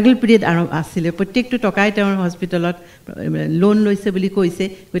ষ্ট্ৰাগল পিৰিয়ড আছিলে প্ৰত্যেকটো টকাই তেওঁৰ হস্পিটেলত লোন লৈছে বুলি কৈছে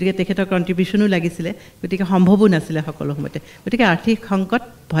গতিকে তেখেতৰ কণ্ট্ৰিবিউশ্যনো লাগিছিলে গতিকে সম্ভৱো নাছিলে সকলো সময়তে গতিকে আৰ্থিক সংকট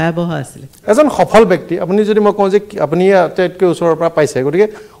ভয়াৱহ আছিলে এজন সফল ব্যক্তি আপুনি যদি মই কওঁ যে আপুনি আটাইতকৈ ওচৰৰ পৰা পাইছে গতিকে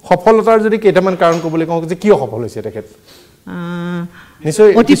সফলতাৰ যদি কেইটামান কাৰণ ক'বলৈ কওঁ যে কিয় সফল হৈছে তেখেত নিশ্চয়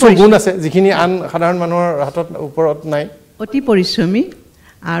কিছু গুণ আছে যিখিনি আন সাধাৰণ মানুহৰ হাতত ওপৰত নাই অতি পৰিশ্ৰমী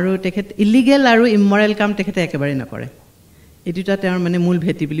আৰু তেখেত ইলিগেল আৰু ইমৰেল কাম তেখেতে একেবাৰে নকৰে এই দুটা তেওঁৰ মানে মূল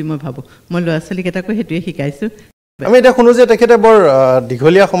ভেটি বুলি মই ভাবোঁ মই ল'ৰা ছোৱালীকেইটাকো সেইটোৱে শিকাইছোঁ আমি এতিয়া শুনো যে তেখেতে বৰ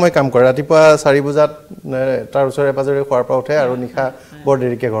দীঘলীয়া সময় কাম কৰে ৰাতিপুৱা 4 বজাত তাৰ ওচৰে পাজৰে খোৱাৰ পৰা উঠে আৰু নিশা বৰ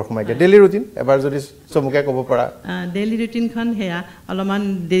দেৰিকৈ ঘৰ সোমাইগে ডেইলি ৰুটিন এবাৰ যদি চমুকে ক'ব পৰা ডেইলি ৰুটিনখন সেয়া অলপমান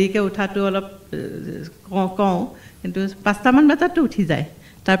দেৰিকৈ উঠাটো অলপ কওঁ কিন্তু 5টামান বজাততো উঠি যায়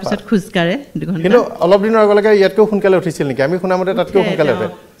তাৰপিছত খোজকাঢ়ে 2 ঘণ্টা কিন্তু অলপ দিনৰ আগলৈকে ইয়াতকৈ সোনকালে উঠিছিল নেকি আমি শুনামতে তাতকৈ সোনকালে উঠে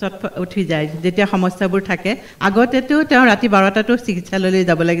উঠি যায় যেতিয়া সমস্যাবোৰ থাকে আগতেতো তেওঁ ৰাতি 12টাতো চিকিৎসালয়লৈ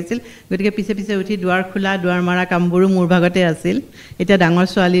যাব লাগিছিল গতিকে পিছে পিছে উঠি দুৱাৰ খোলা দুৱাৰ মাৰা কামবোৰো মোৰ ভাগতে আছিল এতিয়া ডাঙৰ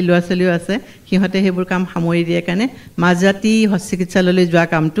ছোৱালী ল'ৰা ছোৱালীও আছে সিহঁতে সেইবোৰ কাম সামৰি দিয়ে কাৰণে মাজৰাতি চিকিৎসালয়লৈ যোৱা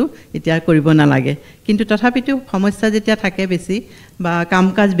কামটো এতিয়া কৰিব নালাগে কিন্তু তথাপিতো সমস্যা যেতিয়া থাকে বেছি বা কাম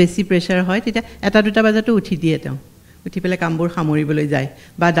কাজ বেছি প্ৰেছাৰ হয় তেতিয়া 1-2টা বজাতো উঠি দিয়ে তেওঁ উঠি পেলাই কামবোৰ সামৰিবলৈ যায়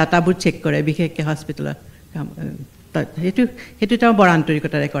বা ডাটাবোৰ চেক কৰে বিশেষকৈ হস্পিটেলত সেইটো তেওঁ বৰ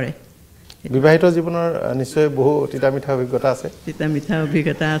আন্তৰিকতাৰে কৰে বিবাহিত জীৱনৰ নিশ্চয় বহু তিতা মিঠা অভিজ্ঞতা আছে তিতা মিঠা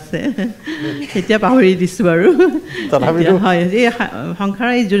অভিজ্ঞতা আছে এতিয়া পাহৰি দিছোঁ আৰু তথাপিতো হয় এই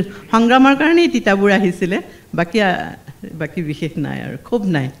সংসাৰৰ এই সংগ্ৰামৰ কাৰণেই তিতাবোৰ আহিছিলে বাকী বিশেষ নাই আৰু খুব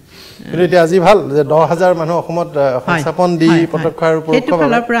নাই কিন্তু এতিয়া আজি ভাল যে 10,000 মানুহ অসমত সংস্থাপন দি প্ৰত্যক্ষ আৰু পৰোক্ষ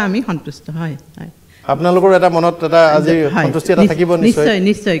ফালৰ পৰা আমি সন্তুষ্ট হয় আপোনালোকৰ এটা মনত এটা আজি সন্তুষ্টি এটা থাকিব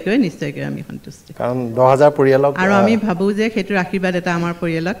নিশ্চয়কৈ আমি সন্তুষ্ট কাৰণ 10,000 পৰিয়ালক আৰু আমি ভাবো যে সেইটো আশীৰ্বাদ এটা আমাৰ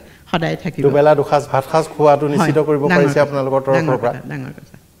পৰিয়ালত সদায় থাকিব দুবেলা দুসাজ ভাত খাজ খোৱাটো নিশ্চিত কৰিব পাৰিছে আপোনালোকৰ তৰফৰ পৰা ডাঙৰ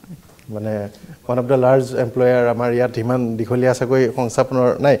কথা মানে ওৱান অফ দ্য লাৰ্জ এমপ্লয়াৰ আমাৰ ইয়াত ইমান দীঘলীয়া চাকৈ সংস্থাপনৰ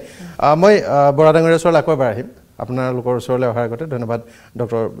নাই মই বৰা ডাঙৰীয়াৰ ওচৰলৈ আকৌ এবাৰ আহিম আপোনালোকৰ ওচৰলৈ অহাৰ আগতে ধন্যবাদ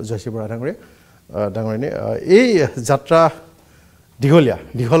ডক্টৰ জয়শ্ৰী বৰা ডাঙৰীয়ানী এই যাত্ৰা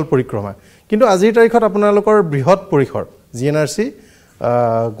দীঘল পৰিক্ৰমা কিন্তু আজিৰ তাৰিখত আপোনালোকৰ বৃহৎ পৰিসৰ GNRC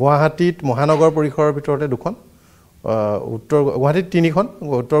গুৱাহাটীত মহানগৰ পৰিসৰৰ ভিতৰতে 2খন উত্তৰ গুৱাহাটীত 3খন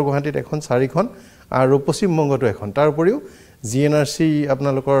উত্তৰ গুৱাহাটীত 1খন 4খন আৰু পশ্চিম বংগতো 1খন তাৰ উপৰিও GNRC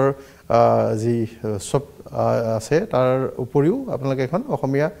আপোনালোকৰ যি সব আছে তাৰ উপৰিও আপোনালোকে এখন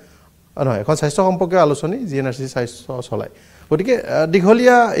অসমীয়া নহয় এখন স্বাস্থ্য সম্পৰ্কীয় আলোচনী GNRC স্বাস্থ্য চলায় গতিকে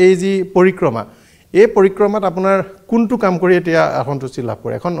দীঘলীয়া এই যি পৰিক্ৰমা এই পৰিক্ৰমাত আপোনাৰ কোনটো কাম কৰি এতিয়া সন্তুষ্টি লাভ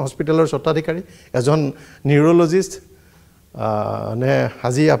কৰে এখন হস্পিটেলৰ স্বত্বাধিকাৰী এজন নিউৰলজিষ্ট নে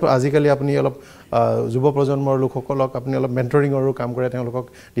আজিকালি আপুনি অলপ যুৱ প্ৰজন্মৰ লোকসকলক আপুনি অলপ মেণ্টৰিঙৰো কাম কৰে তেওঁলোকক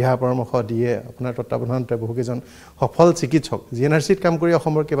দিহা পৰামৰ্শ দিয়ে আপোনাৰ তত্ত্বাৱধানতে বহুকেইজন সফল চিকিৎসক GNRCত কাম কৰি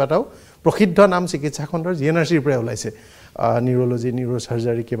অসমৰ কেইবাটাও প্ৰসিদ্ধ নাম চিকিৎসা খণ্ডৰ GNRCৰ পৰা ওলাইছে নিউৰলজি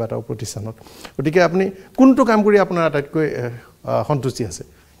নিউৰ'চাৰ্জাৰী কেইবাটাও প্ৰতিষ্ঠানত গতিকে আপুনি কোনটো কাম কৰি আপোনাৰ আটাইতকৈ সন্তুষ্টি আছে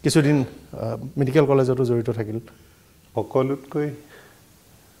কিছুদিন মেডিকেল কলেজতো জড়িত থাকিল সকলোতকৈ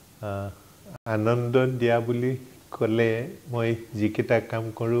আনন্দ দিয়া বুলি ক'লে মই যিকেইটা কাম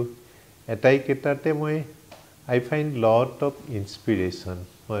কৰোঁ এটাইকেইটাতে মই আই ফাইণ্ড লট অফ ইনস্পিৰেশ্যন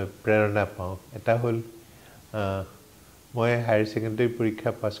মই প্ৰেৰণা পাওঁ এটা হ'ল মই হায়াৰ ছেকেণ্ডেৰী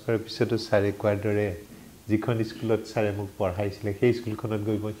পৰীক্ষা পাছ কৰাৰ পিছতো ছাৰে কোৱাৰ দৰে যিখন স্কুলত ছাৰে মোক পঢ়াইছিলে সেই স্কুলখনত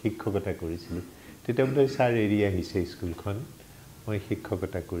গৈ মই শিক্ষকতা কৰিছিলোঁ তেতিয়া বোলে ছাৰ এৰি আহিছে স্কুলখন মই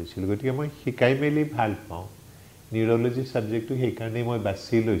শিক্ষকতা কৰিছিলোঁ গতিকে মই শিকাই মেলি ভাল পাওঁ নিউৰলজি ছাবজেক্টটো সেইকাৰণেই মই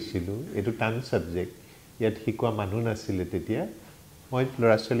বাছি লৈছিলোঁ এইটো টান ছাবজেক্ট ইয়াত শিকোৱা মানুহ নাছিলে তেতিয়া মই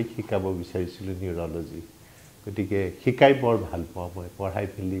ল'ৰা ছোৱালীক শিকাব বিচাৰিছিলোঁ নিউৰলজি গতিকে শিকাই বৰ ভাল পাওঁ মই পঢ়াই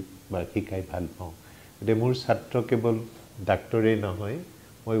মেলি বা শিকাই ভাল পাওঁ গতিকে মোৰ ছাত্ৰ কেৱল ডাক্তৰেই নহয়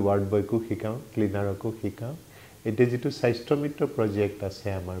মই ৱাৰ্ড বয়কো শিকাওঁ ক্লিনাৰকো শিকাওঁ এতিয়া যিটো স্বাস্থ্য মিত্ৰ প্ৰজেক্ট আছে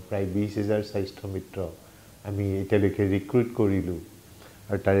আমাৰ প্ৰায় 20,000 স্বাস্থ্য মিত্ৰ আমি এতিয়ালৈকে ৰিক্ৰুট কৰিলোঁ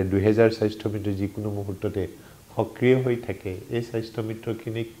আৰু তাৰে 2,000 স্বাস্থ্য মিত্ৰ যিকোনো মুহূৰ্ততে সক্ৰিয় হৈ থাকে এই স্বাস্থ্য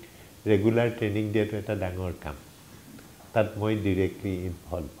মিত্ৰখিনিক ৰেগুলাৰ ট্ৰেইনিং দিয়াটো এটা ডাঙৰ কাম তাত মই ডিৰেক্টলি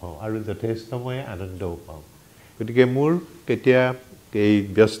ইনভলভ হওঁ আৰু যথেষ্ট মই আনন্দও পাওঁ গতিকে মোৰ এতিয়া এই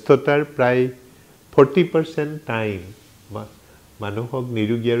ব্যস্ততাৰ প্ৰায় 40% টাইম মানুহক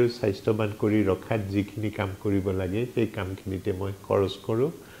নিৰোগী আৰু স্বাস্থ্যৱান কৰি ৰখাত যিখিনি কাম কৰিব লাগে সেই কামখিনিতে মই খৰচ কৰোঁ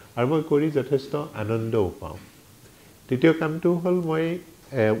আৰু মই কৰি যথেষ্ট আনন্দও পাওঁ তৃতীয় কামটো হ'ল মই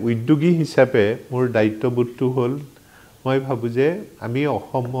উদ্যোগী হিচাপে মোৰ দায়িত্ববোধটো হ'ল মই ভাবোঁ যে আমি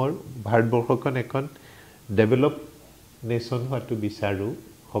অসমৰ ভাৰতবৰ্ষখন এখন ডেভেলপ নেশ্যন হোৱাটো বিচাৰোঁ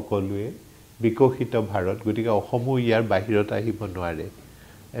সকলোৱে বিকশিত ভাৰত গতিকে অসমো ইয়াৰ বাহিৰত আহিব নোৱাৰে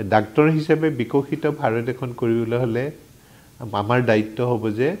ডাক্তৰ হিচাপে বিকশিত ভাৰত এখন কৰিবলৈ হ'লে আমাৰ দায়িত্ব হ'ব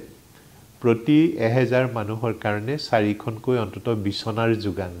যে প্ৰতি 1000 মানুহৰ কাৰণে 4খনকৈ অন্ততঃ বিচনাৰ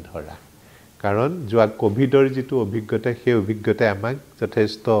যোগান ধৰা কাৰণ যোৱা কোভিডৰ যিটো অভিজ্ঞতা সেই অভিজ্ঞতাই আমাক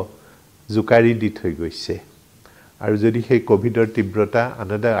যথেষ্ট জোকাৰি দি থৈ গৈছে আৰু যদি সেই কোভিডৰ তীব্ৰতা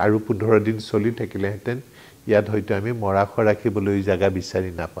আনন্দা আৰু 15 দিন চলি থাকিলেহেঁতেন ইয়াত হয়তো আমি মৰাশ ৰাখিবলৈ জাগা বিচাৰি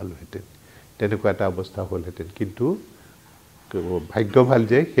নাপালোহেঁতেন তেনেকুৱা এটা অৱস্থা হ'লহেঁতেন কিন্তু ভাগ্য ভাল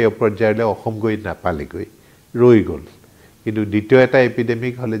যে সেই পৰ্যায়লৈ অসম গৈ নাপালেগৈ ৰৈ গ'ল কিন্তু দ্বিতীয় এটা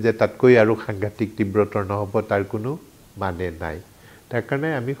এপিডেমিক হ'লে যে তাতকৈ আৰু সাংঘাতিক তীব্ৰতৰ নহ'ব তাৰ কোনো মানে নাই তাৰ কাৰণে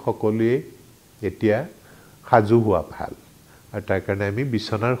আমি সকলোৱে এতিয়া সাজু হোৱা ভাল আৰু তাৰ কাৰণে আমি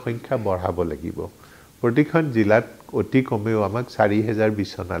বিচনাৰ সংখ্যা বঢ়াব লাগিব প্ৰতিখন জিলাত অতি কমেও আমাক 4,000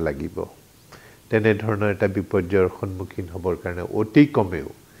 বিচনা লাগিব তেনেধৰণৰ এটা বিপৰ্যয়ৰ সন্মুখীন হ'বৰ কাৰণে অতি কমেও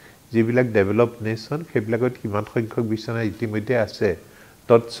যিবিলাক ডেভেলপ নেশ্যন সেইবিলাকত কিমান সংখ্যক বিচনা ইতিমধ্যে আছে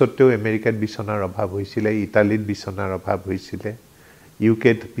তৎসত্ত্বেও আমেৰিকাত বিচনাৰ অভাৱ হৈছিলে, ইটালীত বিচনাৰ অভাৱ হৈছিলে,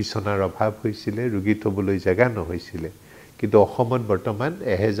 ইউকেত বিচনাৰ অভাৱ হৈছিলে, ৰোগী থ'বলৈ জেগা নহৈছিলে। কিন্তু অসমত বৰ্তমান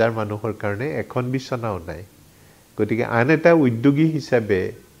 1000 মানুহৰ কাৰণে এখন বিচনাও নাই। গতিকে আন এটা উদ্যোগী হিচাপে,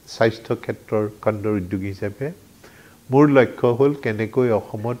 স্বাস্থ্য ক্ষেত্ৰৰ খণ্ডৰ উদ্যোগী হিচাপে মোৰ লক্ষ্য হ'ল কেনেকৈ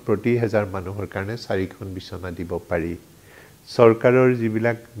অসমত প্ৰতি 1000 মানুহৰ কাৰণে 4খন বিচনা দিব পাৰি। চৰকাৰৰ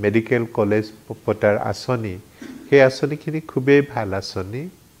যিবিলাক মেডিকেল কলেজ পতাৰ আঁচনি, সেই আঁচনিখিনি খুবেই ভাল আঁচনি।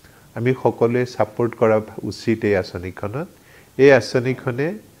 আমি সকলোৱে ছাপোৰ্ট কৰা উচিত এই আঁচনিখনত। এই আঁচনিখনে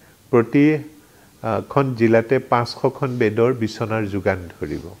প্ৰতিখন জিলাতে 500খন বেডৰ বিচনাৰ যোগান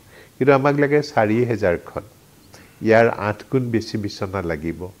ধৰিব। কিন্তু আমাক লাগে 4000খন। ইয়াৰ 8 গুণ বেছি বিচনা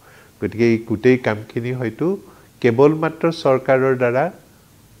লাগিব। গতিকে এই গোটেই কামখিনি হয়তো কেৱল মাত্ৰ চৰকাৰৰ দ্বাৰা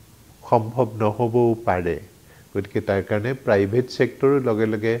সম্ভৱ নহ'বও পাৰে। গতিকে তাৰ কাৰণে প্ৰাইভেট ছেক্টৰৰ লগে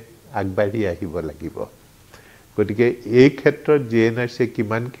লগে আগবাঢ়ি আহিব লাগিব। গতিকে এই ক্ষেত্ৰত জিএনআৰচিয়ে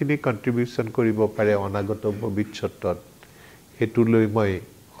কিমানখিনি কণ্ট্ৰিবিউশ্যন কৰিব পাৰে অনাগত ভৱিষ্যতত, সেইটো লৈ মই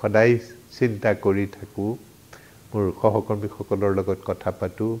সদায় চিন্তা কৰি থাকোঁ। মোৰ সহকৰ্মীসকলৰ লগত কথা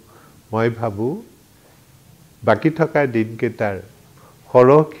পাতোঁ। মই ভাবোঁ বাকী থকা দিনকেইটাৰ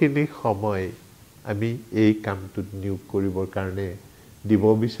সৰহখিনি সময় আমি এই কামটোত নিয়োগ কৰিবৰ কাৰণে দিব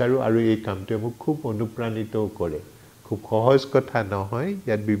বিচাৰোঁ। আৰু এই কামটোৱে মোক খুব অনুপ্ৰাণিতও কৰে। খুব সহজ কথা নহয়।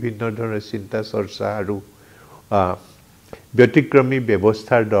 ইয়াত বিভিন্ন ধৰণৰ চিন্তা চৰ্চা আৰু ব্যতিক্ৰমী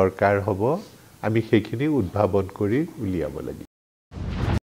ব্যৱস্থাৰ দৰকাৰ হ'ব। আমি সেইখিনি উদ্ভাৱন কৰি উলিয়াব লাগিব।